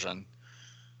reboot version.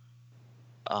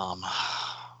 no,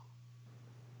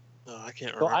 I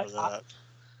can't So remember that.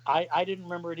 I didn't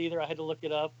remember it either. I had to look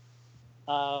it up.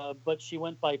 But she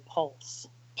went by Pulse.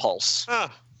 Pulse.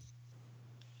 Ah,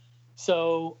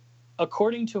 So,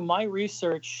 according to my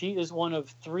research, she is one of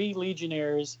 3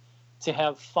 Legionnaires to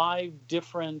have 5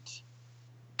 different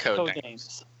code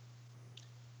names.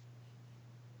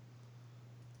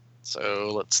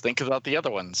 So let's think about the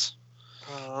other ones.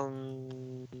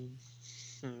 hmm.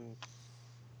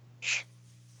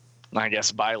 I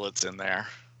guess Violet's in there.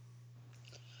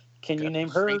 Can you Got name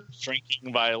her?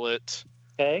 Shrinking Violet,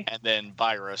 Okay. and then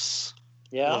Virus.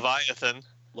 Yeah. Leviathan,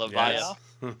 Leviathan.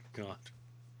 Oh, God.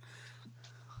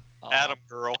 Atom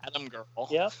Girl. Atom Girl.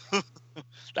 Yep.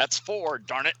 That's 4,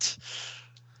 darn it.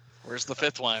 Where's the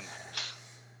 5th one?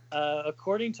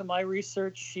 According to my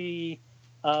research, she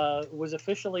was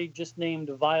officially just named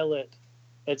Violet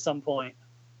at some point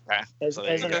Okay. as So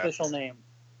there you an go. official name.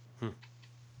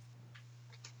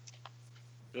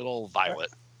 Good old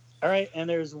Violet. All right, and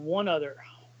there's one other.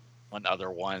 One other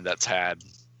one that's had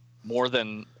more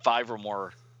than 5 or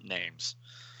more names.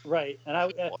 Right,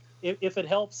 and if it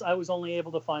helps, I was only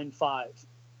able to find 5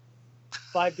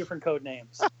 different code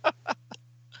names.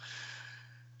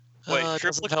 Wait,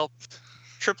 Doesn't help.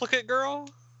 Triplicate girl?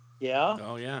 Yeah,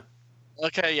 Oh yeah.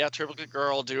 Okay, yeah, Triplicate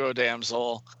Girl, Duo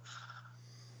Damsel,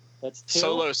 that's 2.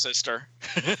 Solo Sister.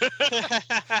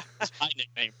 That's my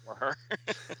nickname for her.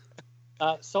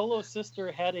 Solo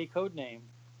Sister had a code name.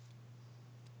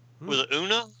 Was it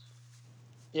Una?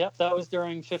 Yep, that was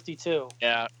during 52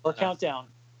 Yeah. or Countdown.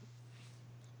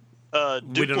 We don't know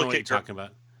what you're Duplicate girl. talking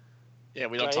about. Yeah,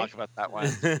 we don't Right? talk about that one.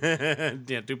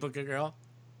 Yeah, Duplicate Girl.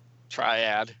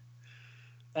 Triad.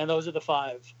 And those are the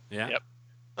 5. Yeah. Yep.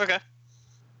 Okay.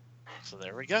 So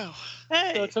there we go. So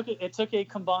Hey. it took a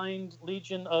combined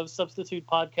legion of substitute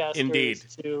podcasters Indeed.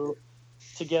 to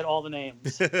get all the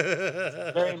names.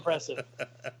 Very impressive.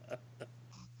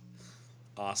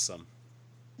 Awesome.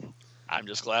 I'm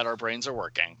just glad our brains are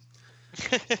working.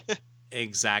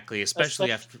 Exactly, especially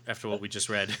Especially- after what we just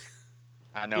read.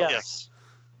 I know. Yes.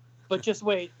 But just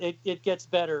wait, it gets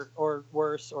better or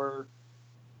worse or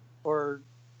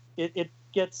it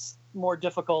gets more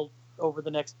difficult over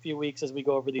the next few weeks as we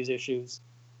go over these issues.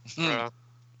 We'll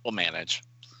manage.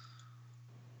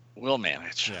 We'll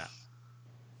manage. Yeah.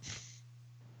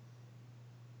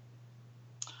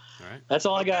 All right. That's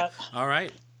all I got. All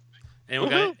right. Anyone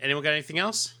got anything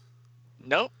else?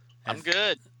 Nope. I'm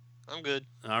good. I'm good.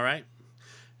 All right.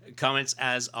 Comments,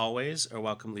 as always, are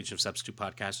welcome. Legion of Substitute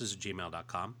Podcasters at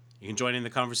gmail.com. You can join in the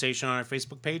conversation on our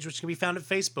Facebook page, which can be found at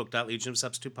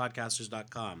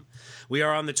facebook.legionofsubstitutepodcasters.com. We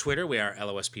are on the Twitter. We are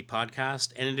LOSP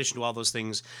Podcast. In addition to all those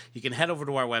things, you can head over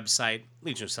to our website,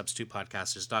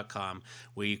 legionofsubstitutepodcasters.com,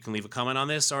 where you can leave a comment on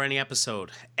this or any episode.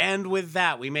 And with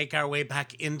that, we make our way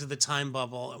back into the time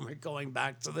bubble, and we're going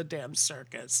back to the damn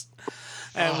circus.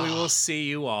 And we will see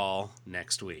you all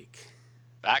next week.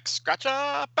 Back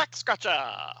scratcher, back scratcher.